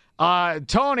point.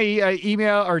 Tony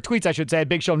tweets, I should say, at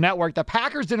Big Show Network. The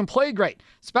Packers didn't play great,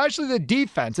 especially the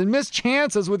defense, and missed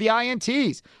chances with the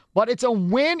INTs. But it's a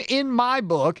win in my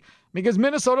book. because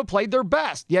Minnesota played their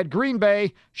best, yet Green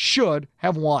Bay should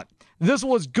have won. This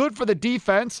was good for the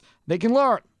defense. They can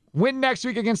learn. Win next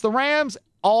week against the Rams,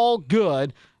 all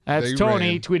good. That's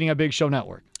Tony tweeting at Big Show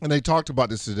Network. And they talked about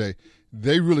this today.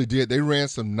 They really did. They ran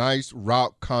some nice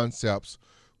route concepts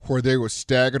where they were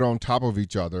staggered on top of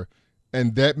each other,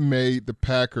 and that made the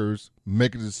Packers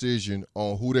make a decision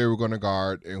on who they were going to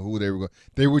guard and who they were going to.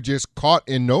 They were just caught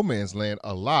in no man's land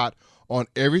a lot on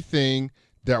everything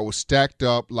that was stacked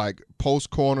up, like post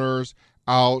corners,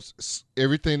 outs,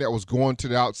 everything that was going to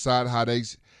the outside, how they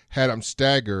had them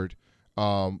staggered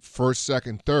first,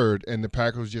 second, third, and the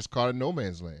Packers just caught in no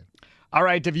man's land. All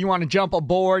right, if you want to jump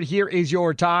aboard, here is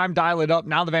your time. Dial it up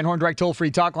now. The Van Horn Direct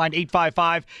toll-free talk line,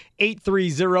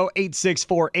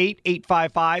 855-830-8648,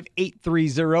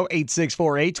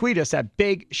 855-830-8648. Tweet us at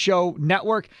Big Show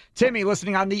Network. Timmy,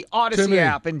 listening on the Odyssey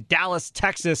app in Dallas,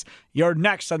 Texas. You're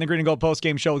next on the Green and Gold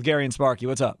postgame show with Gary and Sparky.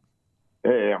 What's up?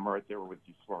 Hey, I'm right there with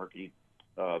you, Sparky.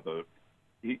 Rodgers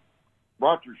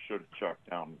should have chucked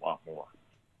down a lot more.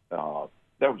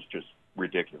 That was just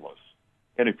ridiculous.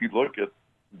 And if you look at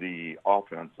the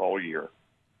offense all year,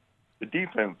 the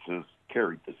defense has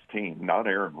carried this team, not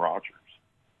Aaron Rodgers,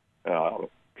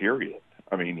 period.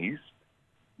 I mean, he's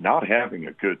not having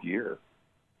a good year.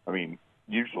 I mean,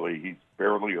 usually he's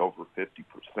barely over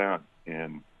 50%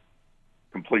 in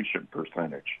completion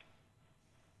percentage.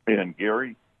 And,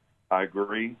 Gary, I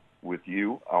agree with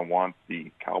you. I want the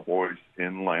Cowboys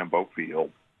in Lambeau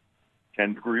Field,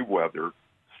 10-degree weather,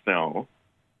 snow,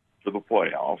 for the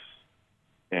playoffs.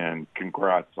 And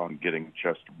congrats on getting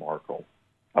Chester Markle.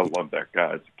 I love that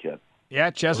guy as a kid.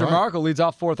 Yeah, Chester Markle leads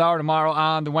off fourth hour tomorrow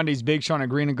on the Wendy's Big Show on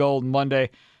Green and Gold Monday.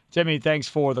 Timmy, thanks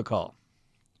for the call.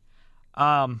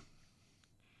 Not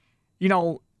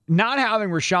having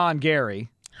Rashawn Gary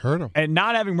hurt him, and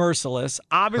not having Merciless,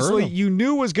 obviously you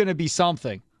knew was going to be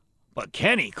something. But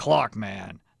Kenny Clark,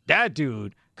 man, that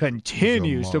dude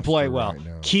continues to play well.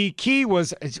 Right Key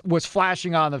was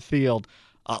flashing on the field.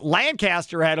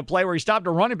 Lancaster had a play where he stopped a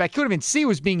running back. Couldn't even see who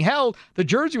was being held. The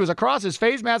jersey was across his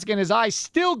face mask, and his eyes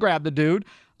still grabbed the dude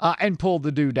and pulled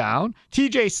the dude down.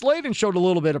 TJ Sladen showed a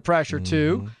little bit of pressure,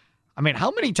 too. I mean,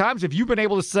 how many times have you been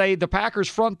able to say the Packers'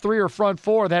 front three or front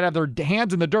four that have their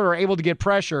hands in the dirt are able to get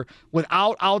pressure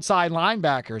without outside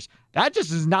linebackers? That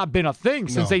just has not been a thing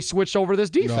since they switched over this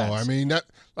defense. No, I mean,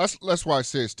 that's why I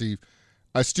said, Steve,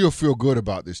 I still feel good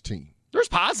about this team. There's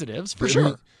positives, for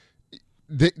sure.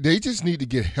 They just need to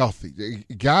get healthy.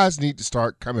 Guys need to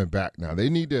start coming back now. They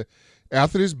need to,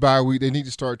 after this bye week, they need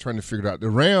to start trying to figure it out. The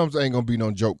Rams ain't going to be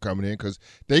no joke coming in because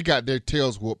they got their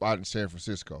tails whooped out in San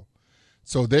Francisco.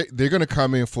 So they're going to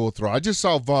come in full throw. I just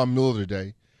saw Von Miller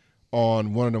today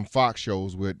on one of them Fox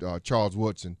shows with Charles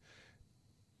Woodson.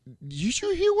 Did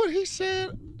you hear what he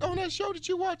said on that show? Did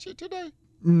you watch it today?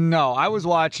 No, I was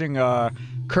watching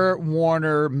Kurt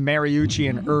Warner, Mariucci,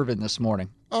 and Irvin this morning.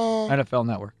 NFL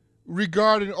Network.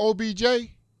 Regarding OBJ,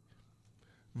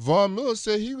 Von Miller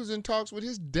said he was in talks with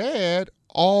his dad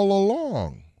all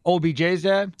along. OBJ's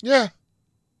dad? Yeah.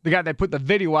 The guy that put the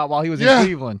video out while he was in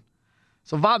Cleveland.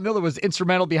 So Von Miller was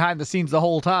instrumental behind the scenes the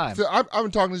whole time. So I've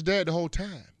been talking to his dad the whole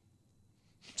time.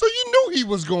 So you knew he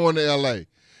was going to L.A.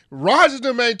 Rodgers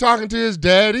ain't talking to his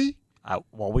daddy.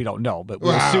 Well, we don't know, but we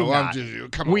assume not.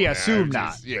 We assume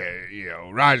not.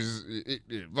 Rodgers,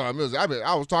 Von Miller,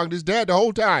 I was talking to his dad the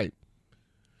whole time.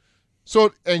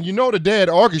 So, and the dad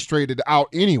orchestrated it out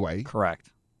anyway.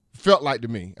 Correct. Felt like to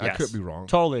me. Yes. I could be wrong.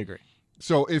 Totally agree.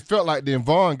 So it felt like then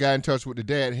Vaughn got in touch with the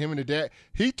dad. Him and the dad,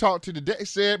 he talked to the dad,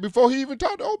 said before he even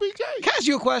talked to OBJ. Can I ask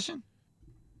you a question?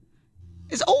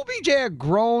 Is OBJ a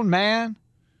grown man?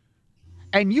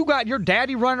 And you got your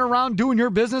daddy running around doing your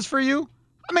business for you?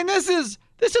 I mean, this is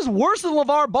worse than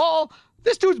LeVar Ball.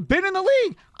 This dude's been in the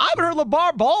league. I haven't heard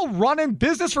LeVar Ball running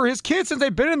business for his kids since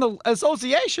they've been in the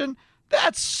association.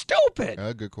 That's stupid.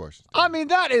 Good question. I mean,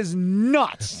 that is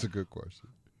nuts. That's a good question.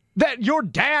 That your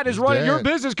dad is running your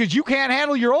business because you can't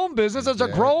handle your own business as a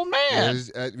grown man.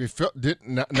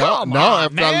 Now,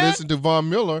 after I listened to Von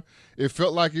Miller, it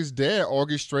felt like his dad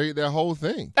orchestrated that whole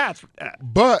thing.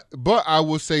 But I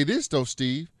will say this, though,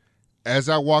 Steve. As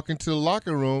I walk into the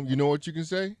locker room, you know what you can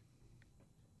say?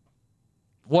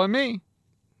 What, me?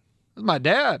 This is my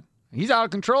dad. He's out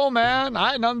of control, man.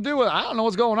 I had nothing to do with it. I don't know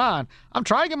what's going on. I'm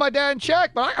trying to get my dad in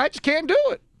check, but I just can't do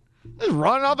it. He's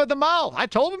running off at the mouth. I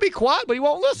told him to be quiet, but he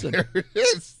won't listen. There it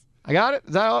is. I got it?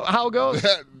 Is that how it goes?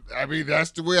 I mean,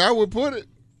 that's the way I would put it.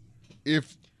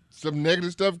 If some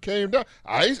negative stuff came down,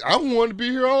 I wanted to be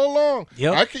here all along.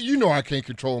 Yep. I can't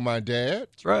control my dad.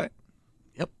 That's right.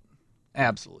 Yep.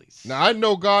 Absolutely. Now, I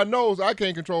know God knows I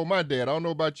can't control my dad. I don't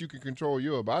know about you can control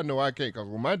yours, but I know I can't because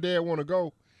when my dad want to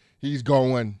go, he's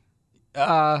going.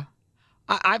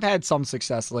 I've had some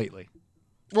success lately.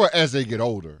 Well, as they get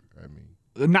older, I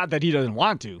mean. Not that he doesn't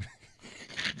want to.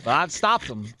 But I've stopped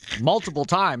him multiple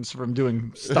times from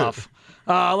doing stuff.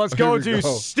 Let's go to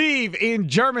Steve in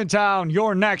Germantown.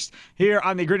 You're next here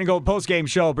on the Green and Gold postgame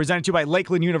show, presented to you by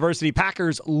Lakeland University.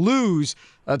 Packers lose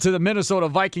to the Minnesota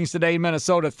Vikings today in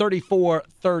Minnesota,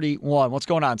 34-31. What's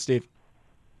going on, Steve?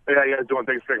 Hey, how you guys doing?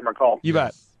 Thanks for taking my call. You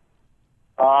bet.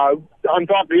 I'm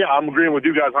agreeing with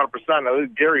you guys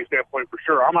 100%. Gary's standpoint for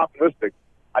sure. I'm optimistic.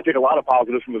 I take a lot of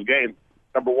positives from this game.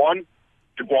 Number one,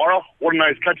 DeGuara, what a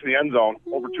nice catch in the end zone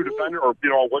over two defenders,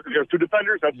 against two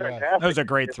defenders. That's fantastic. That was a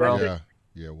great throw.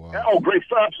 Wow. Oh, great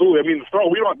throw! Absolutely. I mean, the throw.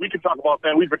 We can talk about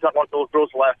that. We've been talking about those throws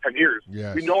the last 10 years.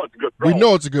 Yes. We know it's a good throw. We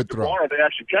know it's a good throw. DeGuara, they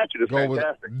actually catch it. It's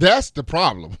fantastic. That's the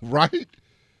problem, right?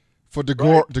 For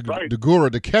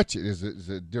DeGuara to catch it is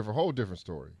a whole different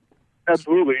story.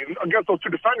 Absolutely. Against those two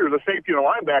defenders, the safety and the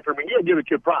linebacker, I mean, you got to give a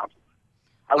kid props.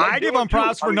 I give him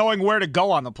props for knowing where to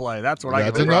go on the play. That's what I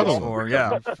give him props for.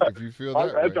 Yeah. If you feel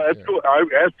that that's cool.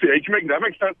 That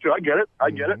makes sense too. I get it.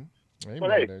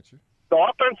 But hey, the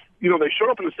offense, they showed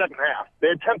up in the second half. They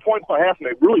had 10 points by half, and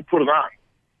they really put it on.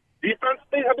 Defense,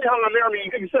 they hung on there. I mean,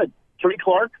 like you said, Kenny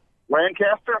Clark,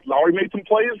 Lancaster, Lowry made some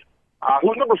plays.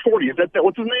 Who's number 40? Is that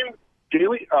what's his name?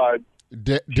 Daly.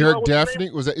 Derek Daphne.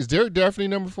 Is Derek Daphne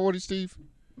number 40, Steve?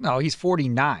 No, he's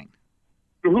 49.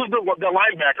 Who's the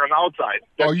linebacker on the outside?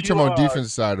 You talking about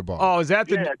defensive side of the ball? Oh, is that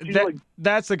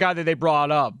that's the guy that they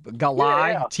brought up,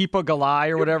 Galai, Tipa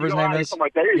Galai, or whatever his name is? Something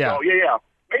like that. There you go. Yeah.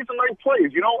 Made some nice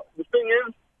plays. The thing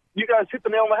is, you guys hit the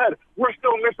nail on the head. We're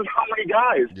still missing how many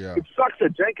guys? Yeah. It sucks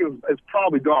that Jenkins is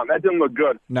probably gone. That didn't look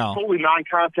good. No. Totally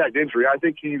non-contact injury. I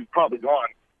think he's probably gone.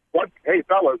 But, hey,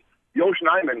 fellas, Yosh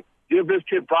Nijman, give this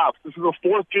kid props. This is the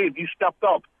fourth game he stepped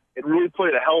up and really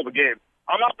played a hell of a game.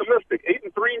 I'm optimistic.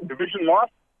 8-3, division loss.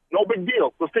 No big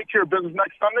deal. Let's take care of business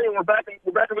next Sunday, and we're back in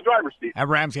the driver's seat. That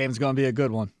Rams game is going to be a good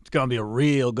one. It's going to be a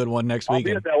real good one next weekend.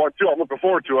 I'll be at that one, too. I'm looking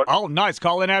forward to it. Oh, nice.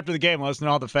 Call in after the game. Let us know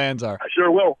how the fans are. I sure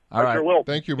will. All right. Sure will.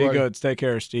 Thank you, buddy. Be good. Take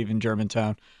care, Steve in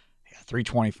Germantown.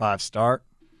 3:25 start.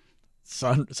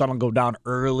 Sun will go down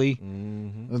early.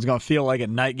 Mm-hmm. It's going to feel like a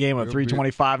night game, a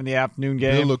 3:25 in the afternoon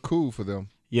game. It'll look cool for them.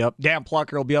 Yep. Dan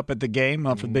Plucker will be up at the game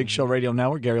for the Big Show Radio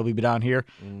Network. Gary will be down here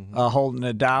holding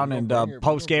it down, and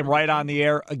post-game right on the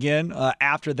air again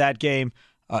after that game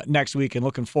next week, and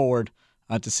looking forward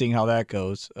to seeing how that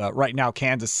goes. Right now,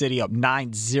 Kansas City up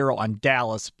 9-0 on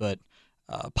Dallas, but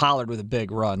Pollard with a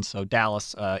big run. So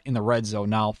Dallas in the red zone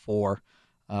now for,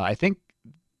 I think,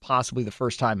 possibly the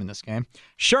first time in this game.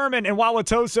 Sherman and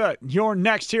Wauwatosa, you're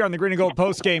next here on the Green and Gold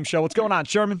post-game show. What's going on,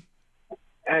 Sherman?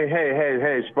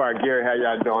 Hey, Spark, Gary, how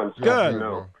y'all doing? Good.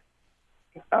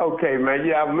 Okay, man.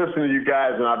 Yeah, I'm listening to you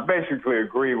guys, and I basically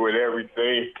agree with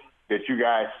everything that you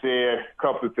guys said. A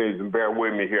couple of things, and bear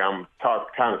with me here. I'm talking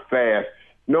kind of fast.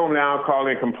 Normally, I don't call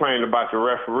in complaining about the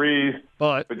referees,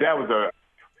 but that was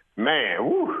they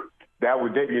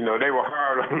were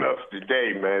hard on us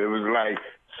today, man. It was like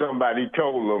somebody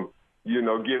told them,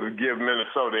 give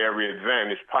Minnesota every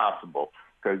advantage possible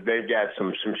because they've got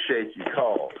some shaky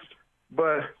calls.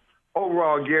 But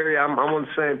overall, Gary, I'm on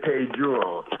the same page you're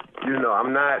on.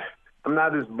 I'm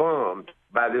not as bummed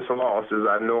by this loss as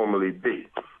I normally be.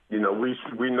 We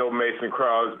know Mason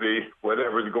Crosby,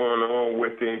 whatever's going on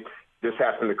with him. This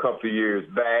happened a couple of years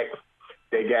back.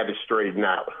 They got it straightened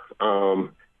out.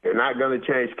 They're not going to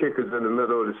change kickers in the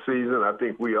middle of the season. I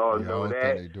think we all know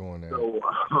that. They're doing that. So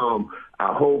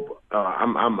I hope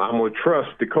I'm going to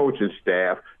trust the coaching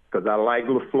staff because I like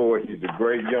LaFleur. He's a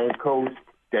great young coach.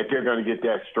 That they're going to get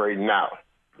that straightened out.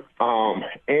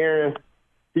 Aaron,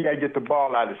 he got to get the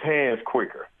ball out of his hands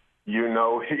quicker. We've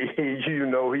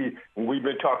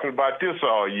been talking about this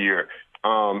all year.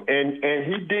 And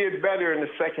he did better in the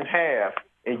second half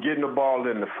in getting the ball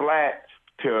in the flat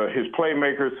to his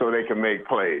playmakers so they can make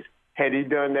plays. Had he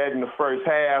done that in the first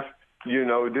half,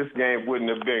 this game wouldn't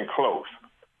have been close.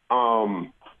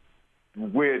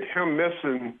 With him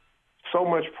missing so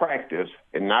much practice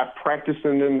and not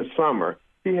practicing in the summer,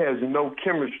 he has no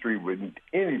chemistry with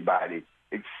anybody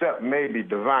except maybe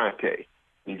Devontae.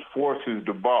 He forces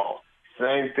the ball.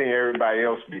 Same thing everybody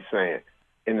else be saying.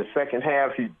 In the second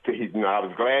half, I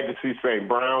was glad to see St.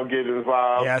 Brown get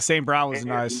involved. Yeah, St. Brown was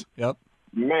nice. Yep.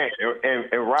 Man,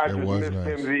 and Rodgers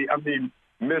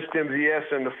missed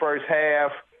MVS in the first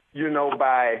half,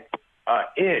 by an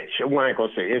inch. Well, I ain't going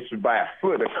to say inch, by a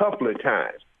foot a couple of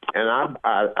times. And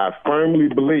I firmly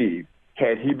believe,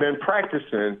 had he been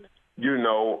practicing,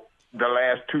 the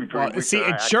last 2-3 weeks. See,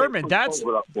 and Sherman, that's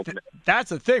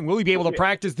the thing. Will he be able to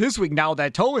practice this week now with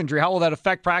that toe injury? How will that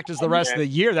affect practice the rest of the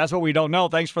year? That's what we don't know.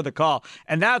 Thanks for the call.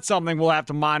 And that's something we'll have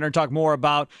to monitor and talk more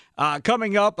about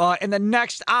coming up in the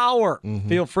next hour.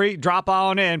 Feel free, drop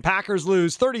on in. Packers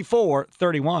lose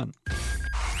 34-31.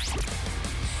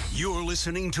 You're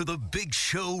listening to the Big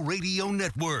Show Radio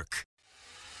Network.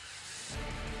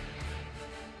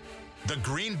 The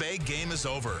Green Bay game is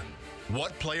over.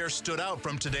 What player stood out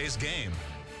from today's game?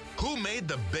 Who made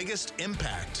the biggest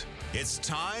impact? It's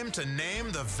time to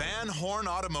name the Van Horn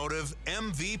Automotive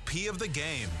MVP of the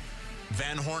game.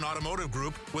 Van Horn Automotive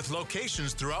Group, with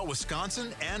locations throughout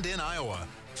Wisconsin and in Iowa.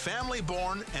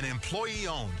 Family-born and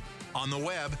employee-owned. On the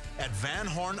web at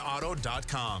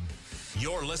vanhornauto.com.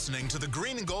 You're listening to the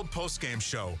Green and Gold Postgame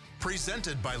Show,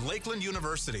 presented by Lakeland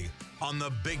University on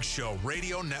the Big Show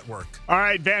Radio Network. All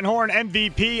right, Van Horn,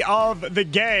 MVP of the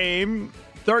game.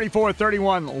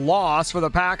 34-31 loss for the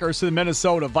Packers to the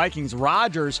Minnesota Vikings.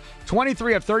 Rodgers,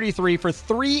 23 of 33 for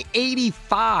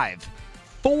 385.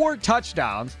 4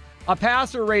 touchdowns. A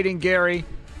passer rating, Gary,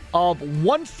 of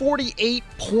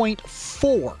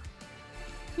 148.4.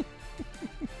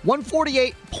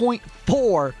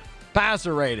 148.4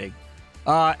 passer rating.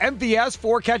 MVS,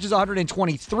 4 catches,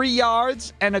 123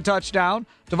 yards, and a touchdown.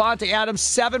 Davante Adams,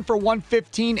 7 for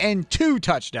 115 and 2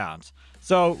 touchdowns.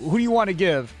 So who do you want to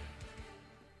give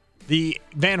the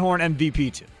Van Horn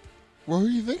MVP to? Well, who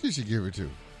do you think you should give it to?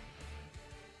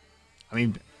 I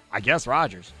mean, I guess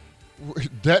Rodgers.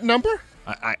 That number?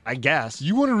 I guess.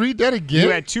 You want to read that again?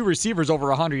 You had 2 receivers over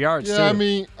 100 yards, yeah, too. I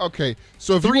mean, okay.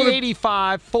 So if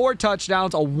 385, 4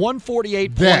 touchdowns, a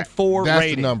 148.4 that's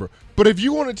rating. The number. But if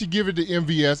you wanted to give it to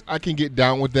MVS, I can get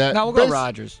down with that. No, we'll go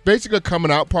Rodgers. Basically a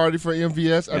coming out party for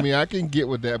MVS. Yeah. I mean, I can get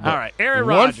with that. But all right, Aaron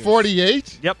Rodgers.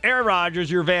 148? Yep, Aaron Rodgers,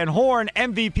 your Van Horn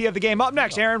MVP of the game. Up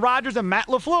next, Aaron Rodgers and Matt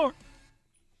LaFleur.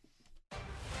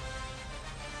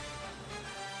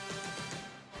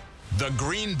 The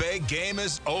Green Bay game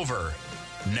is over.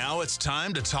 Now it's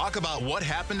time to talk about what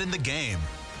happened in the game.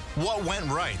 What went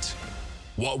right?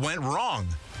 What went wrong?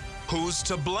 Who's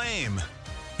to blame?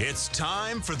 It's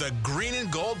time for the Green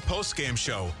and Gold Postgame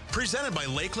Show, presented by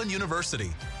Lakeland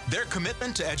University. Their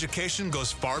commitment to education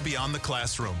goes far beyond the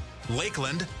classroom.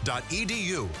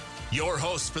 Lakeland.edu. Your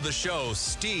host for the show,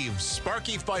 Steve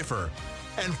Sparky Pfeiffer,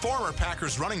 and former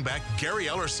Packers running back Gary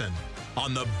Ellerson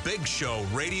on the Big Show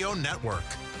Radio Network.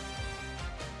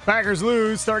 Packers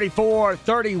lose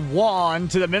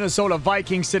 34-31 to the Minnesota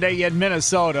Vikings today in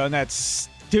Minnesota, and that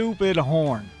stupid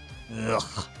horn.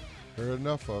 Ugh. Heard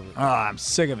enough of it. I'm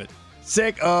sick of it.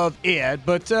 Sick of it.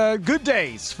 But good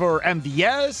days for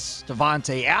MVS,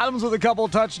 Davante Adams with a couple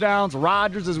of touchdowns,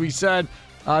 Rodgers, as we said,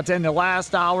 to end the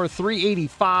last hour,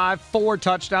 385, 4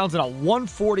 touchdowns, and a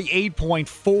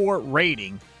 148.4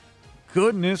 rating.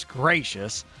 Goodness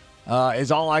gracious,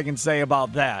 is all I can say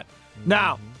about that.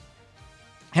 Now,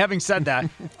 having said that,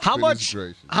 how much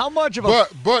of a...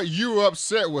 But you were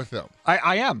upset with him.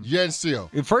 I am. Yes, still.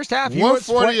 In the first half, he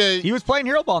 148. He was playing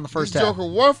hero ball in the first half. Joker,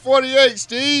 148,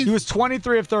 Steve. He was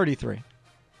 23 of 33.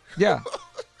 Yeah.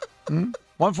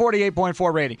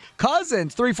 148.4 rating.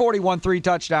 Cousins, 341, 3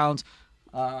 touchdowns,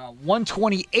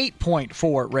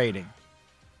 128.4 rating.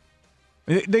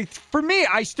 For me,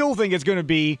 I still think it's going to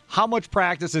be how much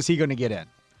practice is he going to get in?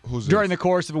 During the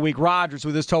course of a week. Rodgers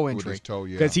with his toe injury.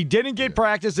 Because he didn't get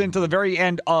practice until the very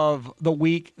end of the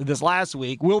week, this last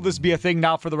week. Will this be a thing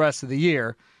now for the rest of the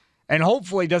year? And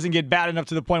hopefully doesn't get bad enough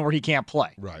to the point where he can't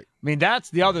play. Right. I mean,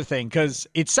 that's the other thing, because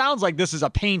it sounds like this is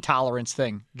a pain tolerance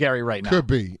thing, Gary, right now. Could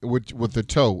be with the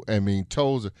toe. I mean,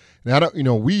 toes. Now,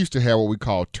 we used to have what we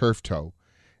call turf toe.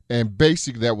 And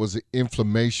basically that was an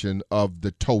inflammation of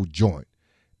the toe joint.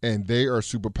 And they are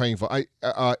super painful.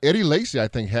 Eddie Lacy, I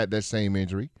think, had that same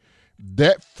injury.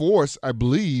 That forced, I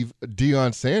believe,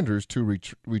 Deion Sanders to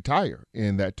retire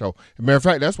in that toe. As a matter of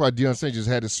fact, that's why Deion Sanders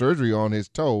had his surgery on his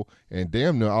toe and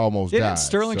damn near almost died. Didn't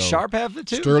Sterling Sharp have it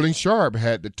too? Sterling Sharp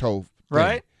had the toe thing.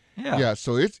 Right? Yeah. Yeah,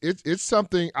 so it's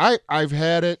something, I've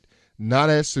had it,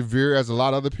 not as severe as a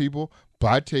lot of other people, but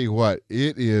I tell you what,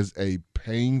 it is a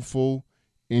painful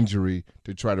injury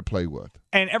to try to play with.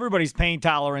 And everybody's pain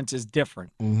tolerance is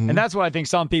different. Mm-hmm. And that's what I think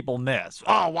some people miss.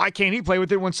 Oh, why can't he play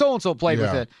with it when so-and-so played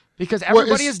with it? Because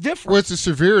everybody is different. Well, it's the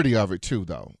severity of it, too,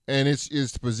 though. And it's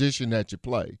the position that you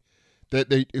play. So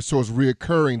it's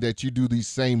reoccurring that you do these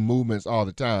same movements all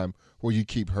the time where you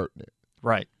keep hurting it.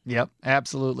 Right. Yep,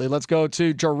 absolutely. Let's go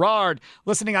to Gerard,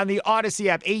 listening on the Odyssey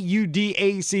app,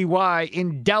 AUDACY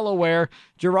in Delaware.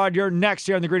 Gerard, you're next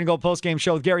here on the Green and Gold Postgame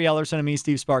Show with Gary Ellerson and me,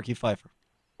 Steve Sparky Pfeiffer.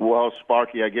 Well,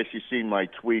 Sparky, I guess you've seen my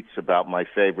tweets about my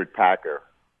favorite Packer,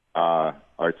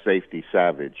 our safety,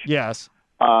 Savage. Yes.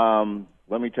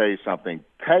 Let me tell you something.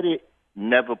 Pettit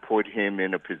never put him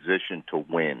in a position to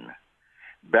win.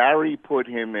 Barry put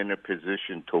him in a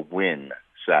position to win,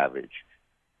 Savage,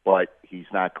 but he's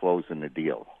not closing the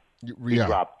deal. He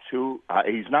dropped 2.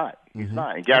 He's not. He's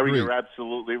not. And Gary, you're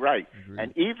absolutely right.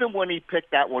 And even when he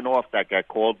picked that one off that got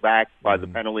called back by the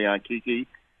penalty on Kiki,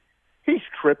 he's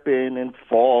tripping and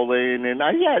falling. And,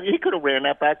 he could have ran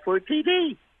that back for a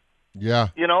TD. Yeah.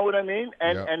 You know what I mean?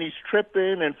 And he's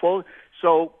tripping and falling.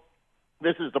 So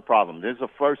this is the problem. There's a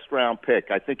first-round pick.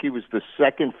 I think he was the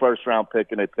second first-round pick,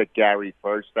 and they picked Gary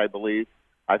first, I believe.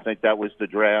 I think that was the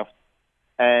draft.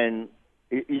 And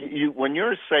when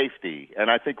you're a safety,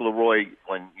 and I think Leroy,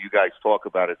 when you guys talk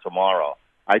about it tomorrow,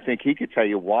 I think he could tell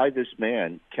you why this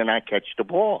man cannot catch the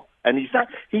ball. And he's not.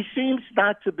 He seems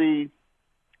not to be.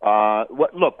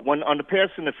 Look, when on the pass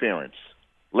interference,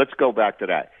 let's go back to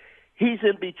that. He's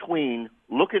in between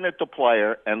looking at the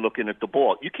player and looking at the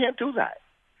ball. You can't do that.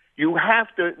 You have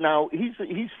to now.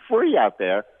 He's free out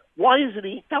there. Why isn't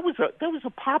he? That was a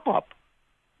pop up.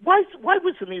 Why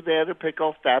wasn't he there to pick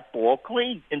off that ball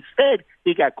clean? Instead,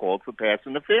 he got called for pass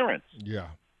interference. Yeah,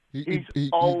 he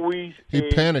always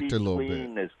panicked a little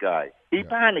bit. This guy, he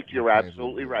panicked. You're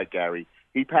absolutely right, Gary.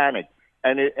 He panicked,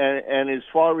 and as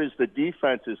far as the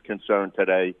defense is concerned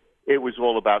today, it was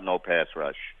all about no pass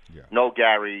rush. Yeah. No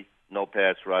Gary, no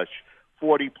pass rush.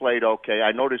 40 played okay.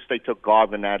 I noticed they took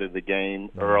Garvin out of the game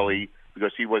early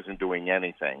because he wasn't doing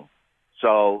anything.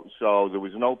 So there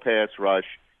was no pass rush,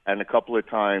 and a couple of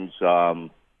times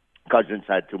Cousins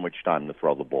had too much time to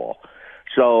throw the ball.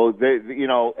 So,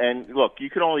 and look,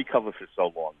 you can only cover for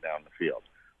so long down the field.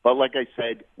 But like I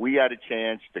said, we had a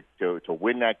chance to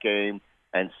win that game,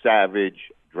 and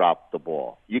Savage dropped the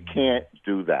ball. You can't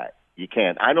do that. You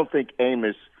can't. I don't think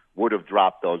Amos would have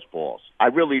dropped those balls. I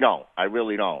really don't.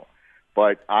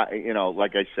 But,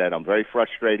 like I said, I'm very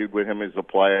frustrated with him as a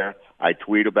player. I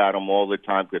tweet about him all the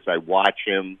time because I watch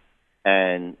him,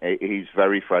 and he's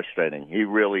very frustrating. He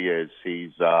really is.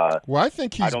 He's well, I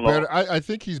think he's better. I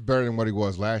think he's better than what he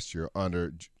was last year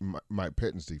under Mike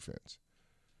Pettine's defense.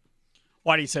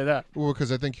 Why do you say that? Well,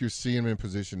 because I think you're seeing him in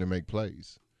position to make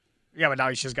plays. Yeah, but now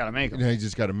he's just got to make them. He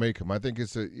just got to make them. I think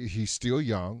he's still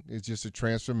young. It's just a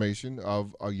transformation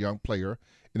of a young player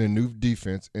in a new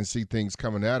defense and see things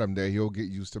coming at him that he'll get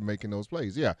used to making those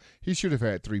plays. Yeah, he should have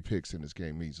had 3 picks in this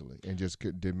game easily and just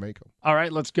didn't make them. All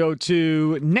right, let's go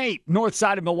to Nate, north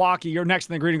side of Milwaukee. You're next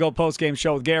in the Green and Gold postgame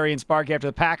show with Gary and Sparky after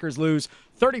the Packers lose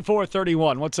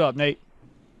 34-31. What's up, Nate?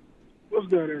 What's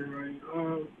good, everybody?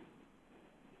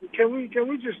 Can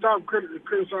we just stop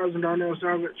criticizing Darnell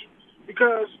Savage?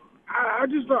 Because I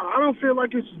don't feel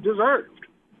like it's deserved.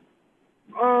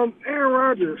 Aaron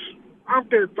Rodgers out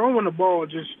there throwing the ball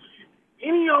just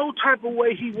any old type of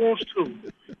way he wants to.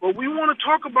 But we want to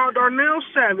talk about Darnell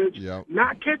Savage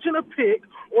not catching a pick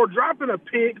or dropping a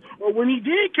pick, or when he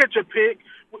did catch a pick,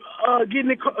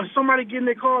 somebody getting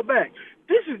their call back.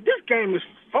 This game is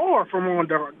far from on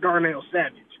Darnell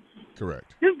Savage.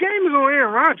 Correct. This game is on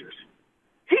Aaron Rodgers.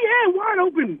 He had wide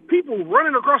open people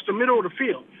running across the middle of the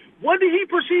field. What did he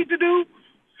proceed to do?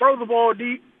 Throw the ball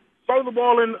deep, throw the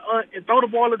ball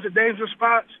into dangerous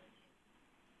spots.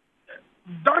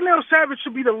 Darnell Savage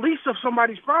should be the least of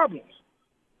somebody's problems.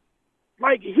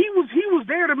 Like he was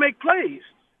there to make plays.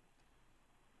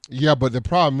 Yeah, but the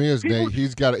problem is, Nate,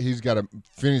 he's got to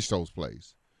finish those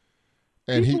plays.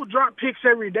 And people drop picks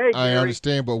every day. I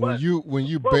understand, but when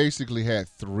you basically had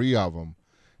 3 of them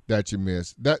that you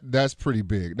missed, that's pretty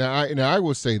big. Now I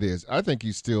will say this: I think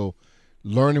he's still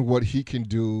learning what he can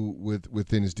do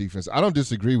within his defense. I don't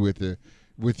disagree with you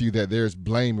that there's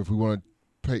blame if we want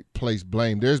to place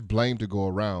blame. There's blame to go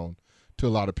around to a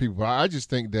lot of people. But I just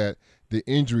think that the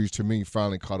injuries to me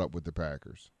finally caught up with the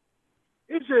Packers.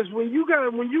 It's just when you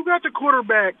got the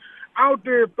quarterback out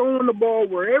there throwing the ball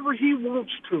wherever he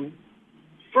wants to,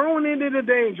 throwing it into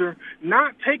danger,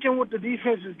 not taking what the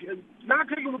defense is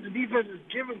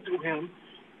giving to him.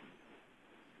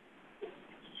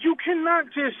 You can't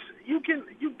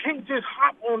just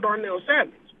hop on Darnell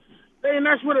Savage, and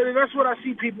that's what I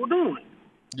see people doing.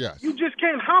 Yes, you just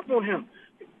can't hop on him.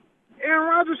 Aaron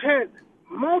Rodgers had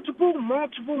multiple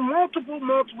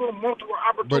opportunities.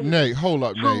 But Nate, hold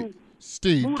up, Nate.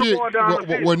 Steve,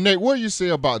 Nate, what do you say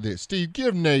about this? Steve,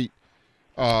 give Nate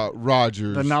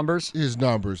Rodgers his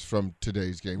numbers from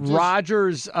today's game.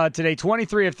 Rodgers today,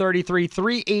 23 of 33,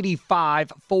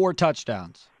 385, 4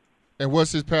 touchdowns. And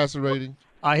what's his passer rating?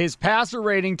 His passer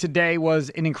rating today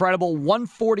was an incredible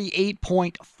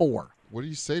 148.4. What do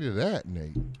you say to that,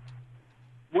 Nate?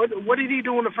 What did he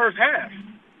do in the first half?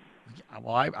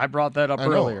 Well, I brought that up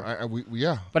earlier.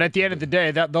 Yeah. But at the end of the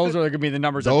day, those are going to be the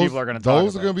numbers that people are going to talk about.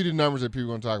 Those are going to be the numbers that people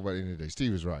are going to talk about at the end of the day.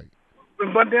 Steve is right.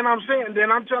 But then I'm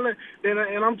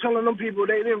telling them people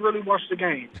they didn't really watch the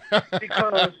game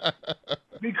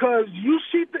because you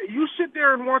sit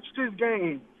there and watch this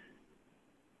game.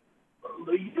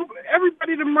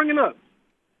 Everybody them bringing up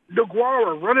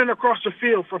DeGuara running across the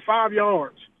field for 5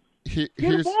 yards. Give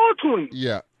the ball to him.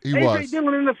 Yeah, he AJ was.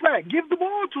 Dillon in the flat. Give the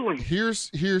ball to him.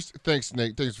 Here's. Thanks,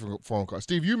 Nate. Thanks for the phone call.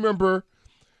 Steve, you remember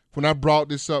when I brought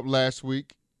this up last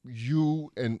week?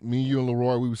 You and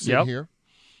Leroy, we were sitting here,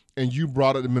 and you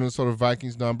brought up the Minnesota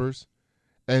Vikings numbers,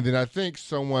 and then I think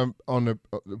someone on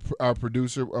our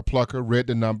producer, a plucker, read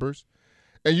the numbers,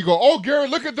 and you go, "Oh, Gary,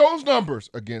 look at those numbers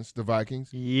against the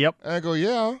Vikings." Yep. And I go,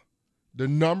 "Yeah, the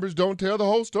numbers don't tell the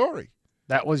whole story."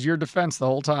 That was your defense the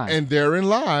whole time. And therein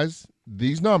lies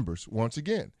these numbers once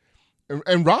again.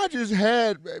 And Rodgers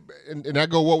had, and I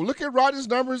go, well, look at Rodgers'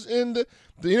 numbers in the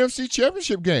NFC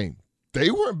Championship game.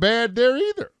 They weren't bad there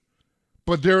either.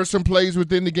 But there are some plays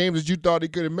within the game that you thought he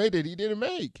could have made that he didn't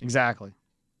make. Exactly.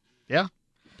 Yeah.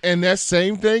 And that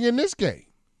same thing in this game.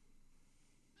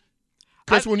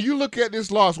 Because when you look at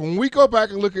this loss, when we go back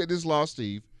and look at this loss,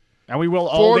 Steve. And we will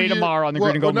all day tomorrow on the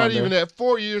Green and Gold Monday. Not even that,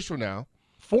 4 years from now.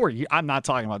 4 years? I'm not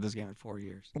talking about this game in 4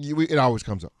 years. It always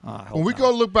comes up. When we go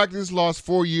look back at this loss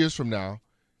 4 years from now,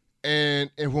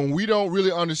 and when we don't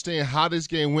really understand how this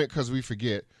game went because we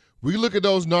forget, we look at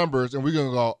those numbers and we're going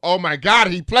to go, oh, my God,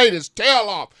 he played his tail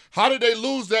off. How did they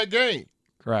lose that game?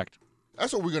 Correct.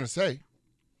 That's what we're going to say.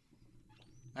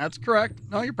 That's correct.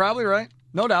 No, you're probably right.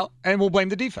 No doubt. And we'll blame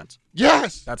the defense.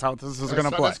 Yes. That's how this is going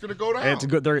to play. That's going to go down.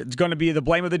 It's going to be the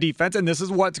blame of the defense, and this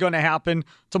is what's going to happen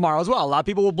tomorrow as well. A lot of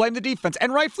people will blame the defense,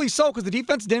 and rightfully so, because the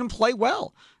defense didn't play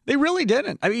well. They really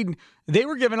didn't. I mean, they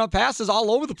were giving up passes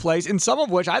all over the place, and some of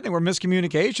which I think were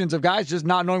miscommunications of guys just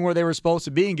not knowing where they were supposed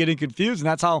to be and getting confused, and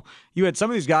that's how you had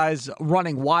some of these guys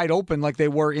running wide open like they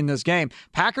were in this game.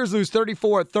 Packers lose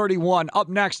 34-31. Up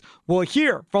next, we'll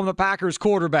hear from the Packers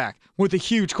quarterback with a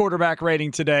huge quarterback rating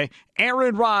today,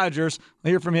 Aaron Rodgers.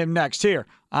 We'll hear from him next here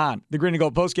on the Green and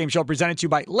Gold postgame show presented to you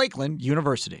by Lakeland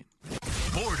University.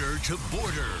 Border to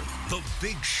Border, the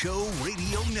Big Show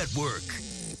Radio Network.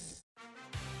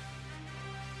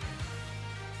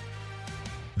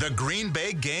 The Green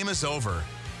Bay game is over.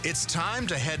 It's time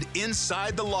to head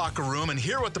inside the locker room and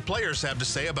hear what the players have to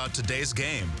say about today's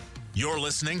game. You're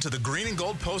listening to the Green and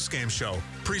Gold postgame show,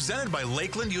 presented by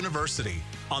Lakeland University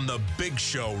on the Big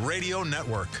Show Radio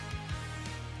Network.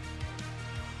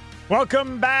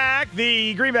 Welcome back.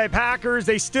 The Green Bay Packers,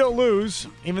 they still lose.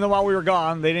 Even though while we were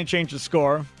gone, they didn't change the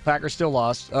score. Packers still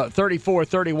lost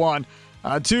 34-31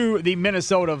 to the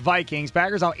Minnesota Vikings.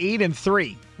 Packers now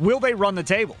 8-3. Will they run the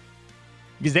table?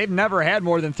 Because they've never had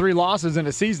more than 3 losses in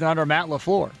a season under Matt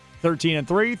LaFleur. 13-3,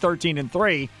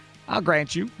 13-3. I'll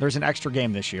grant you, there's an extra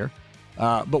game this year.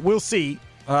 But we'll see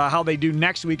how they do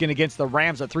next weekend against the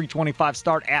Rams at 3:25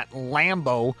 start at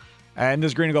Lambeau. And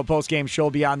this Green and Gold postgame show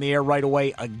will be on the air right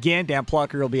away again. Dan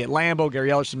Plucker will be at Lambeau. Gary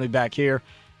Ellerson will be back here.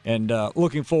 And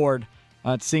looking forward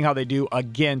to seeing how they do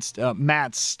against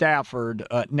Matt Stafford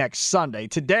next Sunday.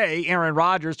 Today, Aaron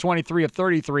Rodgers, 23 of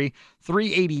 33,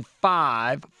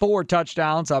 385, 4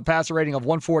 touchdowns, a passer rating of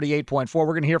 148.4. We're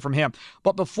going to hear from him.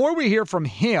 But before we hear from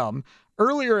him,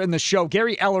 earlier in the show,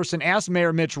 Gary Ellerson asked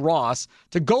Mayor Mitch Ross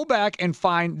to go back and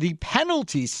find the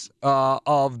penalties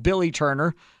of Billy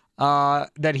Turner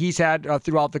that he's had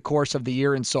throughout the course of the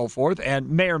year and so forth. And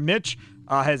Mayor Mitch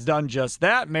has done just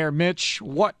that. Mayor Mitch,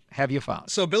 what have you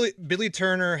found? So Billy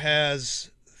Turner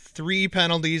has 3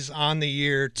 penalties on the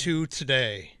year, 2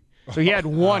 today. So he had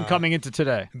 1 coming into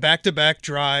today. Back-to-back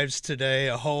drives today,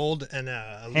 a hold and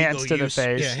a legal hands to use. the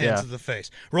face. Yeah, hands to the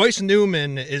face. Royce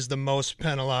Newman is the most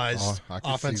penalized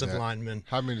offensive lineman.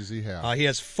 How many does he have? He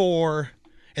has 4.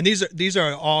 And these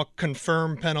are all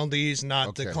confirmed penalties,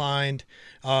 not declined.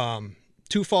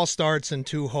 2 false starts and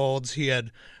 2 holds. He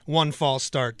had 1 false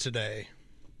start today.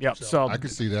 Yep. So I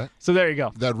can see that. So there you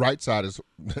go. That right side is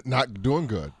not doing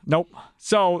good. Nope.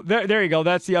 So there you go.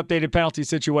 That's the updated penalty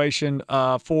situation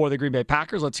for the Green Bay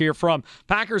Packers. Let's hear from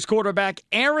Packers quarterback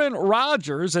Aaron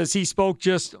Rodgers as he spoke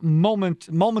just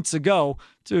moments ago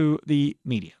to the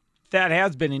media. That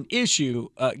has been an issue,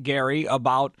 Gary,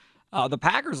 about the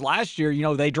Packers last year. You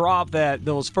know, they draw up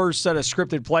those first set of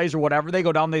scripted plays or whatever. They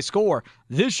go down, they score.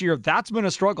 This year, that's been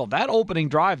a struggle. That opening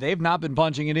drive, they've not been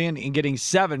punching it in and getting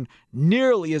 7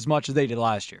 nearly as much as they did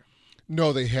last year.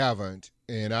 No, they haven't.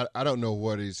 And I don't know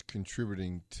what is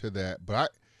contributing to that.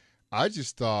 But I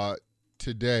just thought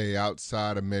today,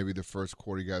 outside of maybe the first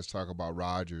quarter, you guys talk about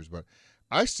Rodgers, but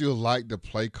I still like the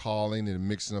play calling and the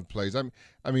mixing of plays.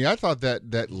 I mean, I thought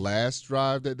that last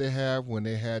drive that they have when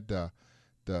they had the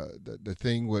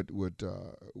thing with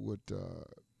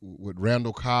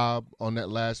Randall Cobb on that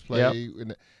last play. Yep.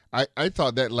 And I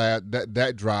thought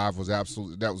that drive was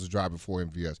absolutely, that was a drive before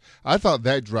MVS. I thought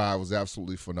that drive was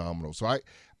absolutely phenomenal. So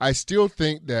I still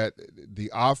think that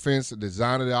the offense, the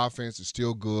design of the offense is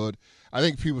still good. I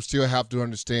think people still have to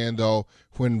understand, though,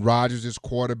 when Rodgers is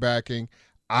quarterbacking,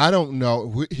 I don't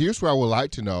know. Here's what I would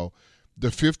like to know.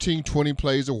 The 15, 20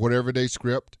 plays or whatever they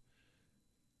script,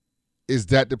 is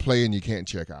that the play and you can't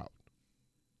check out?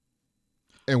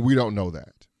 And we don't know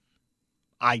that.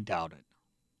 I doubt it.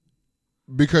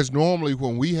 Because normally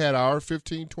when we had our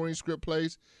 15, 20 script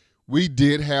plays, we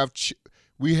did have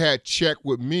we had check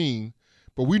with mean,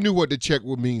 but we knew what the check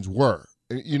with means were.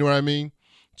 You know what I mean?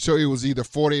 So it was either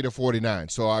 48 or 49.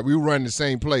 So we were running the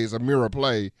same play. It's a mirror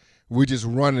play. We're just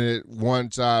running it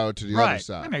one side to the other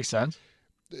side. That makes sense.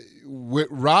 With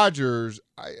Rodgers,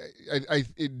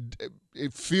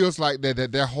 it feels like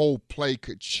that whole play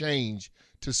could change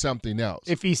to something else.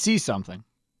 If he sees something,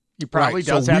 he probably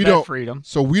does have that freedom.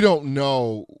 So we don't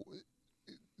know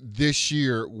this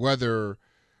year whether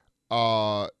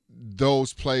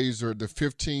those plays or the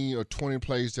 15 or 20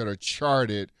 plays that are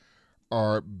charted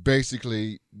are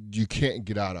basically you can't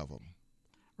get out of them.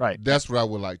 Right. That's what I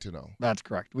would like to know. That's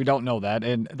correct. We don't know that.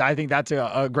 And I think that's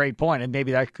a great point, and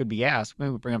maybe that could be asked. Maybe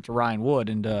we bring up to Ryan Wood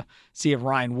and see if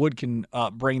Ryan Wood can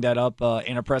bring that up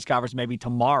in a press conference maybe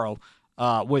tomorrow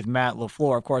with Matt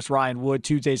LaFleur. Of course, Ryan Wood,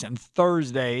 Tuesdays and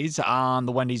Thursdays on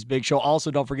the Wendy's Big Show.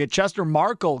 Also, don't forget Chester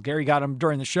Markle. Gary got him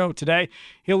during the show today.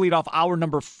 He'll lead off hour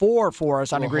number 4 for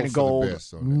us on the Green and Gold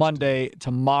Monday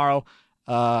tomorrow.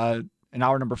 And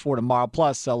hour number 4 tomorrow.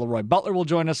 Plus, Leroy Butler will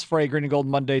join us for a Green and Gold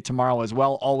Monday tomorrow as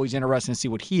well. Always interesting to see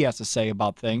what he has to say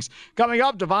about things. Coming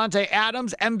up, Davante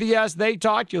Adams, MVS, They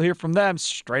Talked. You'll hear from them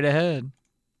straight ahead.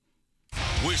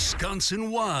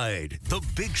 Wisconsin-wide, the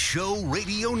Big Show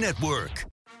Radio Network.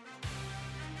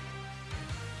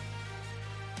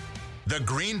 The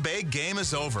Green Bay game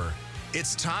is over.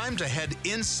 It's time to head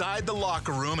inside the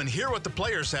locker room and hear what the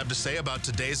players have to say about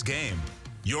today's game.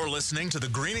 You're listening to the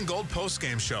Green and Gold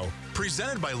Postgame Show,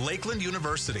 presented by Lakeland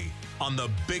University on the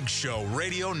Big Show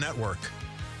Radio Network.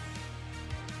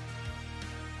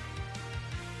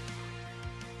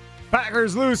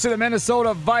 Packers lose to the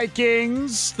Minnesota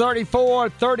Vikings,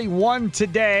 34-31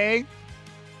 today.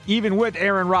 Even with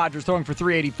Aaron Rodgers throwing for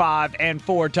 385 and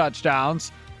 4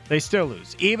 touchdowns, they still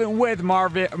lose. Even with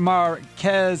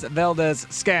Marquez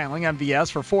Valdez-Scantling,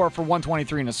 MVS, for 4 for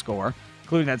 123 and a score,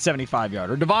 including that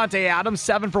 75-yarder. Davante Adams,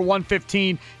 7 for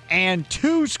 115 and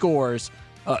 2 scores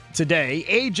today.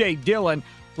 A.J. Dillon,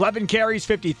 11 carries,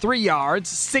 53 yards,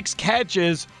 6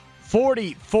 catches,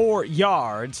 44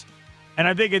 yards. And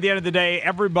I think at the end of the day,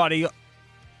 everybody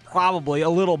probably a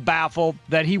little baffled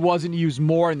that he wasn't used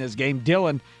more in this game.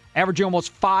 Dillon averaging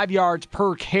almost 5 yards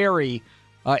per carry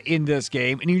in this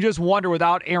game. And you just wonder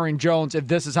without Aaron Jones if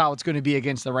this is how it's going to be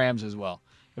against the Rams as well.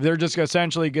 If they're just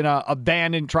essentially going to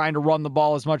abandon trying to run the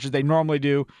ball as much as they normally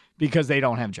do because they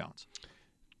don't have Jones.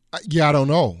 Yeah, I don't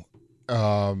know.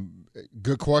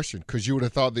 Good question, because you would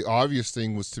have thought the obvious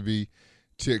thing was to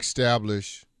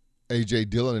establish A.J.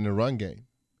 Dillon in the run game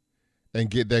and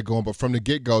get that going. But from the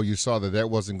get-go, you saw that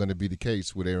wasn't going to be the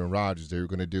case with Aaron Rodgers. They were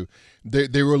going to do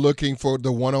they were looking for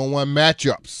the one-on-one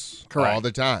matchups all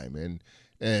the time.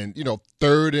 And you know,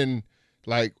 third and –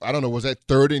 like, I don't know, was that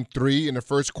 3rd and 3 in the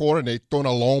first quarter, and they throwing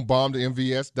a long bomb to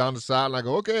MVS down the side, and I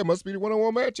go, okay, it must be the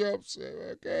one-on-one matchups.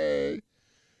 Okay.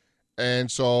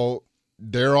 And so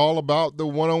they're all about the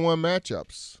one-on-one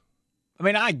matchups. I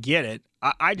mean, I get it.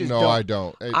 I just don't. No, I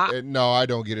don't. No, I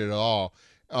don't get it at all.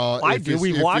 I do.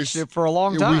 We watched it for a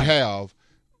long time. We have.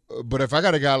 But if I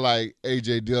got a guy like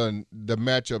A.J. Dillon, the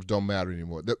matchups don't matter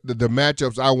anymore. The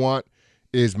matchups I want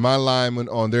is my lineman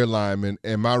on their lineman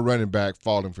and my running back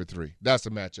falling for 3. That's the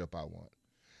matchup I want.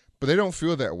 But they don't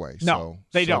feel that way. No,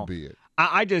 they don't. Be it.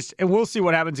 And we'll see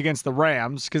what happens against the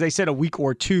Rams because they said a week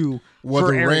or two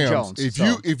for Aaron Jones.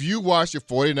 If you watch your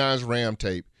 49ers Ram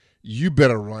tape, you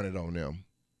better run it on them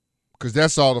because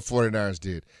that's all the 49ers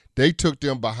did. They took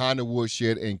them behind the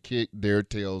woodshed and kicked their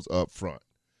tails up front.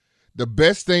 The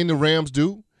best thing the Rams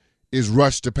do is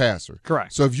rush the passer.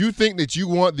 Correct. So if you think that you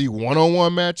want the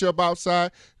one-on-one matchup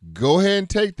outside, go ahead and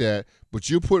take that, but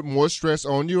you put more stress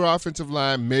on your offensive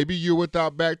line. Maybe you're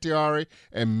without Bakhtiari,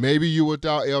 and maybe you're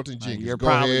without Elton Jenkins. You're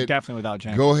probably definitely without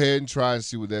Jenkins. Go ahead and try and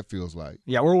see what that feels like.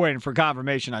 Yeah, we're waiting for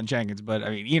confirmation on Jenkins, but I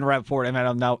mean, Ian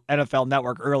Rappaport, NFL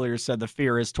Network, earlier said the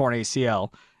fear is torn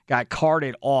ACL. Got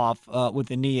carted off with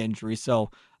a knee injury,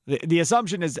 so The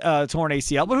assumption is torn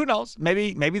ACL, but who knows?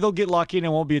 Maybe they'll get lucky and it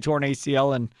won't be a torn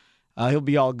ACL, and he'll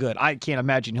be all good. I can't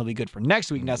imagine he'll be good for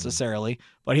next week necessarily,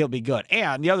 but he'll be good.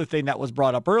 And the other thing that was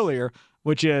brought up earlier,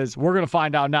 which is we're going to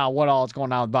find out now what all is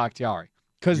going on with Bakhtiari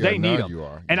because they need him.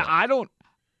 And I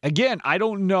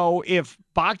don't know if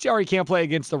Bakhtiari can't play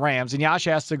against the Rams and Yash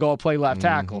has to go play left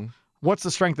tackle. What's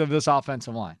the strength of this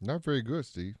offensive line? Not very good,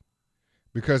 Steve.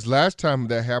 Because last time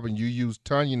that happened, you used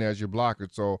Tunyon as your blocker,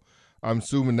 so I'm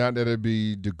assuming not that it'd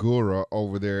be Degura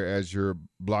over there as your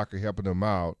blocker helping them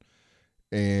out,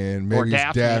 and maybe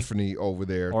it's Daphne over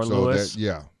there. Or so Lewis.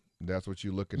 That's what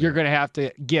you're looking at. You're going to have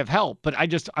to give help, but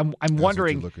I'm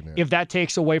wondering if that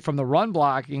takes away from the run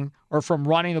blocking or from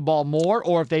running the ball more,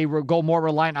 or if they go more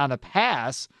reliant on the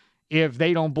pass. If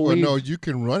they don't believe, well, no, you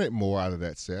can run it more out of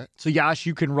that set. So Yash,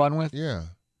 you can run with. Yeah.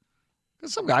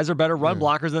 Because some guys are better run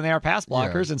blockers than they are pass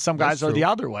blockers, and some guys are the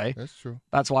other way. That's true.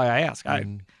 That's why I ask.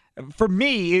 For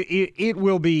me, it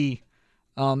will be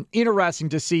interesting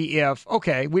to see if,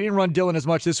 okay, we didn't run Dillon as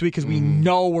much this week because we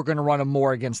know we're going to run him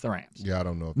more against the Rams. Yeah, I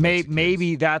don't know.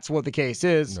 Maybe that's what the case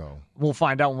is. No. We'll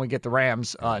find out when we get the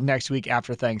Rams next week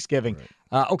after Thanksgiving.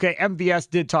 Right. Okay, MVS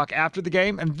did talk after the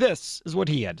game, and this is what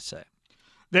he had to say.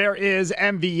 There is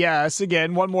MVS,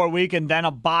 again, one more week and then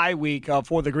a bye week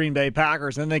for the Green Bay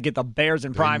Packers. And then they get the Bears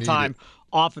in prime time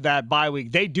off of that bye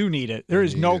week. They do need it. There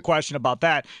is no question about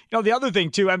that. You know, the other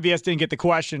thing, too, MVS didn't get the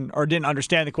question or didn't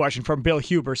understand the question from Bill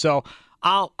Huber. So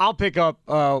I'll pick up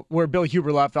where Bill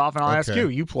Huber left off, and I'll ask you.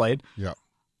 You played. Yeah.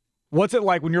 What's it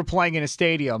like when you're playing in a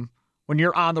stadium, when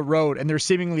you're on the road, and there's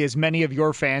seemingly as many of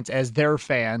your fans as their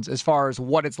fans as far as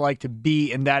what it's like to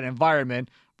be in that environment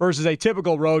versus a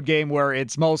typical road game where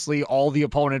it's mostly all the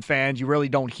opponent fans. You really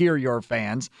don't hear your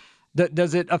fans.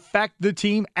 Does it affect the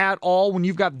team at all when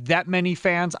you've got that many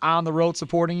fans on the road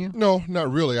supporting you? No,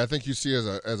 not really. I think you see as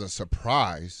a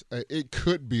surprise. It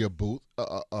could be a boost,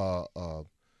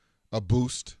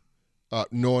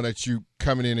 knowing that you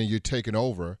coming in and you're taking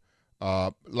over.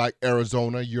 Like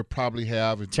Arizona, you probably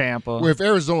have Tampa. Well, if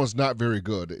Arizona's not very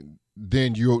good,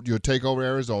 then you'll take over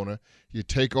Arizona. You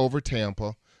take over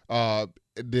Tampa.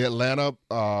 The Atlanta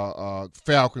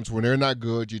Falcons, when they're not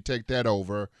good, you take that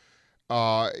over.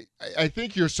 I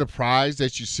think you're surprised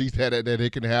that you see that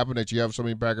it can happen, that you have so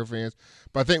many Packer fans.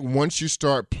 But I think once you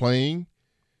start playing,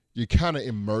 you're kind of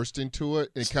immersed into it.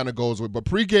 It kind of goes with. But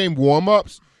pregame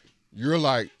warm-ups, you're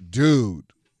like, dude,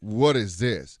 what is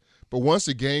this? But once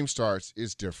the game starts,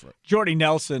 it's different. Jordy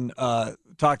Nelson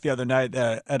talked the other night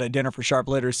at a dinner for Sharp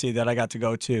Literacy that I got to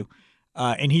go to,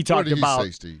 and he talked about what did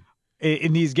he say, Steve?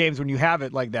 In these games when you have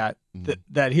it like that,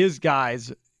 that his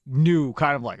guys knew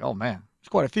kind of like, oh, man, there's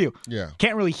quite a few. Yeah.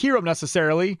 Can't really hear them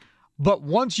necessarily, but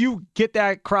once you get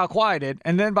that crowd quieted,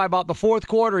 and then by about the fourth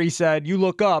quarter, he said, you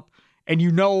look up, and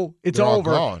you know it's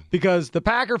over because the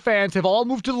Packer fans have all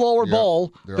moved to the lower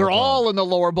bowl. They're all in the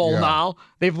lower bowl now.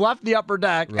 They've left the upper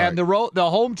deck, and the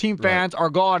home team fans are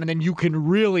gone, and then you can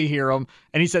really hear them.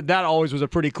 And he said that always was a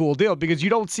pretty cool deal because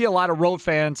you don't see a lot of road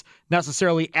fans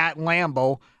necessarily at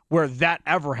Lambeau where that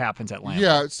ever happens at Lambeau.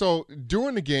 Yeah, so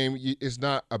during the game, it's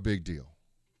not a big deal,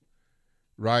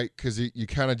 right? Because you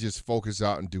kind of just focus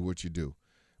out and do what you do.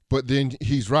 But then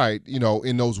he's right,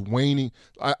 in those waning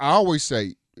 – I always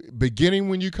say – beginning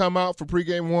when you come out for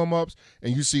pregame warm-ups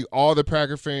and you see all the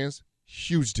Packer fans,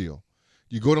 huge deal.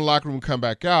 You go to the locker room and come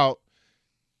back out,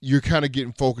 you're kind of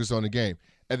getting focused on the game.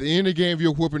 At the end of the game, if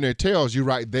you're whooping their tails, you're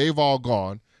right, they've all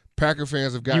gone. Packer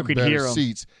fans have gotten better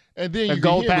seats. And then you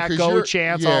go can Pack, hear go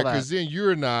chance, all that. Yeah, because then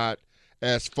you're not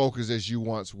as focused as you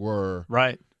once were.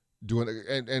 Right. Doing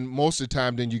and most of the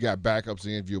time, then you got backups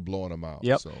in if you're blowing them out.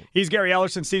 Yep. So. He's Gary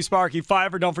Ellerson, Steve Sparky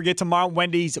Pfeiffer. Don't forget tomorrow,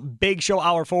 Wendy's Big Show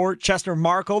Hour 4. Chester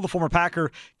Marco, the former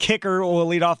Packer kicker, will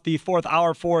lead off the fourth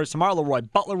Hour 4. Tomorrow, Leroy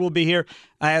Butler will be here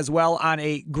as well on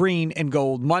a Green and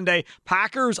Gold Monday.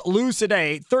 Packers lose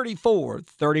today,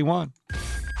 34-31.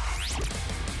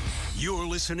 You're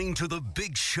listening to the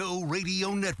Big Show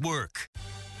Radio Network.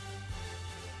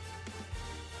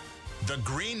 The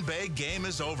Green Bay game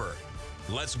is over.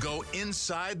 Let's go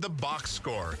inside the box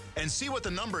score and see what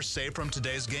the numbers say from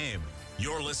today's game.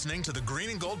 You're listening to the Green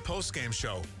and Gold Postgame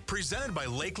Show, presented by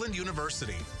Lakeland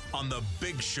University on the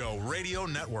Big Show Radio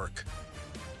Network.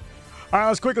 All right,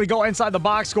 let's quickly go inside the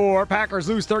box score. Packers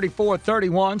lose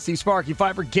 34-31. Steve Sparky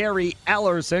Pfeiffer, Gary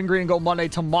Ellerson. Green and Gold Monday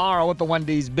tomorrow with the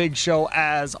Wendy's Big Show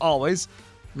as always.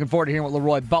 Looking forward to hearing what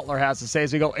Leroy Butler has to say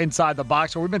as we go inside the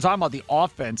box score. We've been talking about the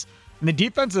offense. And the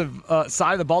defensive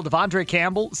side of the ball, Devondre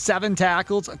Campbell, 7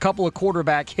 tackles, a couple of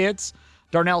quarterback hits.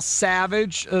 Darnell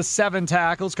Savage, 7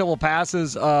 tackles, a couple of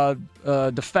passes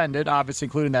defended, obviously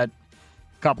including that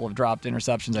couple of dropped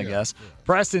interceptions, I guess. Yeah.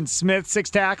 Preston Smith, 6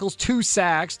 tackles, 2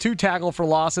 sacks, 2 tackle for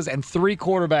losses, and 3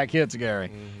 quarterback hits, Gary.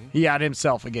 Mm-hmm. He had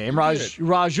himself a game.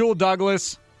 Rasul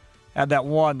Douglas had that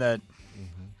one that...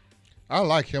 I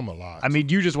like him a lot. I mean,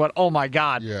 you just went, oh, my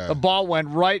God. Yeah. The ball went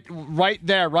right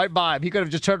there, right by him. He could have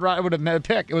just turned around. It would have made a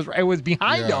pick. It was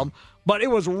behind him, but it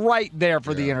was right there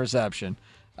for the interception.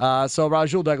 So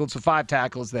Rasul Douglas with 5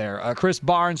 tackles there. Chris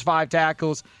Barnes, 5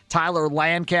 tackles. Tyler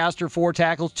Lancaster, 4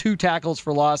 tackles. 2 tackles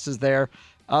for losses there.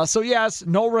 So, yes,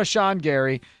 no Rashawn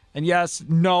Gary. And, yes,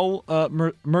 no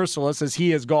Mercilus as he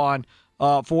has gone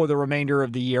for the remainder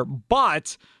of the year.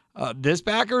 But... this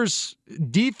Packers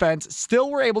defense still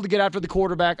were able to get after the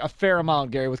quarterback a fair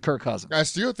amount, Gary, with Kirk Cousins. I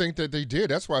still think that they did.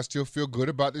 That's why I still feel good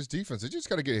about this defense. They just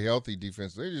got to get a healthy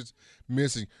defense. They're just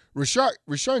missing.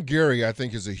 Rashawn Gary, I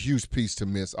think, is a huge piece to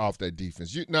miss off that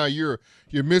defense. You're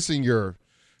missing your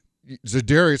 –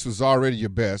 Za'Darius was already your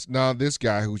best. Now this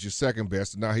guy who's your second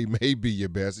best, now he may be your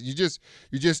best. You just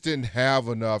didn't have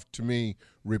enough, to me,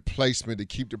 replacement to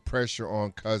keep the pressure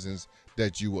on Cousins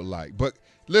that you would like. But –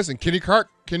 listen, Kenny Clark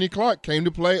came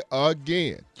to play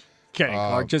again. Kenny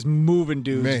Clark just moving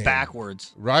dudes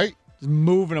backwards. Right? Just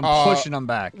moving them, pushing them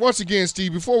back. Once again,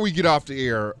 Steve, before we get off the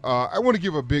air, I want to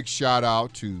give a big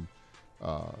shout-out to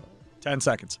 10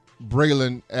 seconds.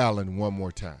 Braylon Allen one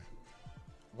more time.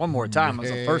 One more time. It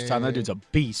was the first time. That dude's a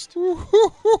beast. I'm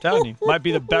telling you. Might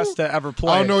be the best to ever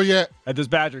play. I don't know yet. At this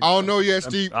Badger. I don't know yet,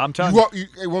 Steve. I'm telling you.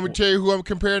 You want me to tell you who I'm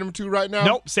comparing him to right now?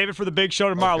 Nope. Save it for the big show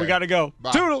tomorrow. Okay. We got to go.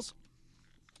 Bye. Toodles.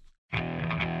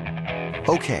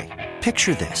 Okay,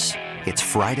 picture this. It's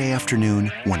Friday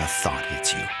afternoon when a thought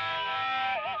hits you.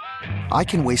 I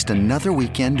can waste another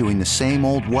weekend doing the same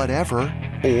old whatever,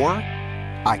 or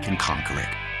I can conquer it.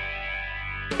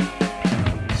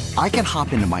 I can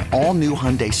hop into my all-new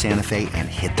Hyundai Santa Fe and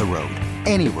hit the road.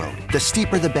 Any road. The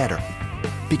steeper, the better.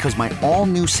 Because my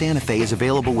all-new Santa Fe is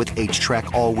available with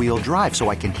H-Track all-wheel drive, so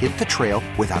I can hit the trail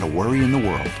without a worry in the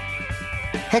world.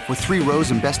 Heck, with 3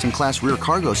 rows and best-in-class rear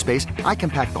cargo space, I can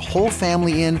pack the whole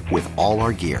family in with all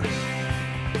our gear.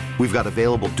 We've got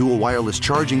available dual wireless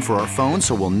charging for our phones,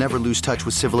 so we'll never lose touch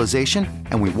with civilization,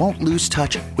 and we won't lose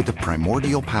touch with the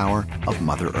primordial power of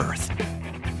Mother Earth.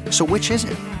 So which is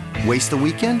it? Waste the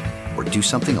weekend or do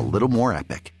something a little more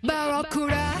epic?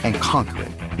 And conquer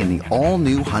it in the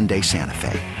all-new Hyundai Santa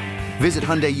Fe. Visit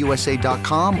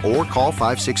HyundaiUSA.com or call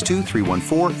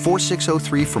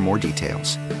 562-314-4603 for more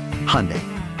details. Hyundai,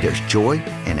 there's joy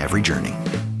in every journey.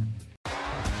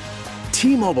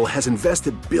 T-Mobile has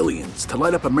invested billions to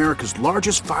light up America's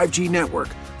largest 5G network,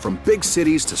 from big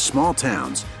cities to small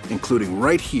towns, including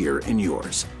right here in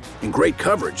yours. And great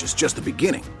coverage is just the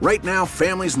beginning. Right now,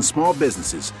 families and small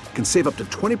businesses can save up to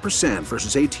 20%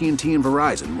 versus AT&T and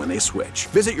Verizon when they switch.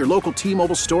 Visit your local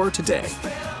T-Mobile store today.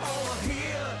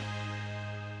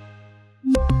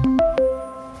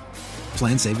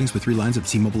 Plan savings with 3 lines of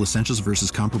T-Mobile Essentials versus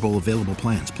comparable available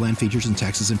plans. Plan features and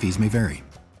taxes and fees may vary.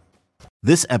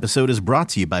 This episode is brought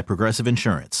to you by Progressive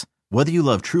Insurance. Whether you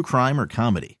love true crime or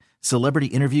comedy, celebrity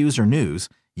interviews or news,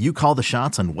 you call the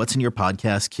shots on what's in your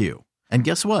podcast queue. And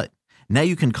guess what? Now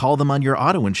you can call them on your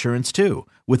auto insurance too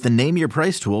with the Name Your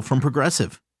Price tool from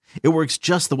Progressive. It works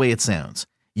just the way it sounds.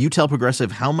 You tell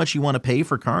Progressive how much you want to pay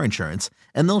for car insurance,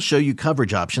 and they'll show you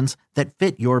coverage options that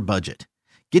fit your budget.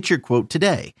 Get your quote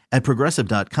today at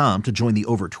Progressive.com to join the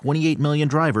over 28 million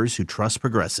drivers who trust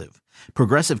Progressive.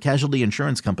 Progressive Casualty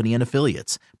Insurance Company and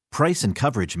Affiliates. Price and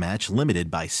coverage match limited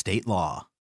by state law.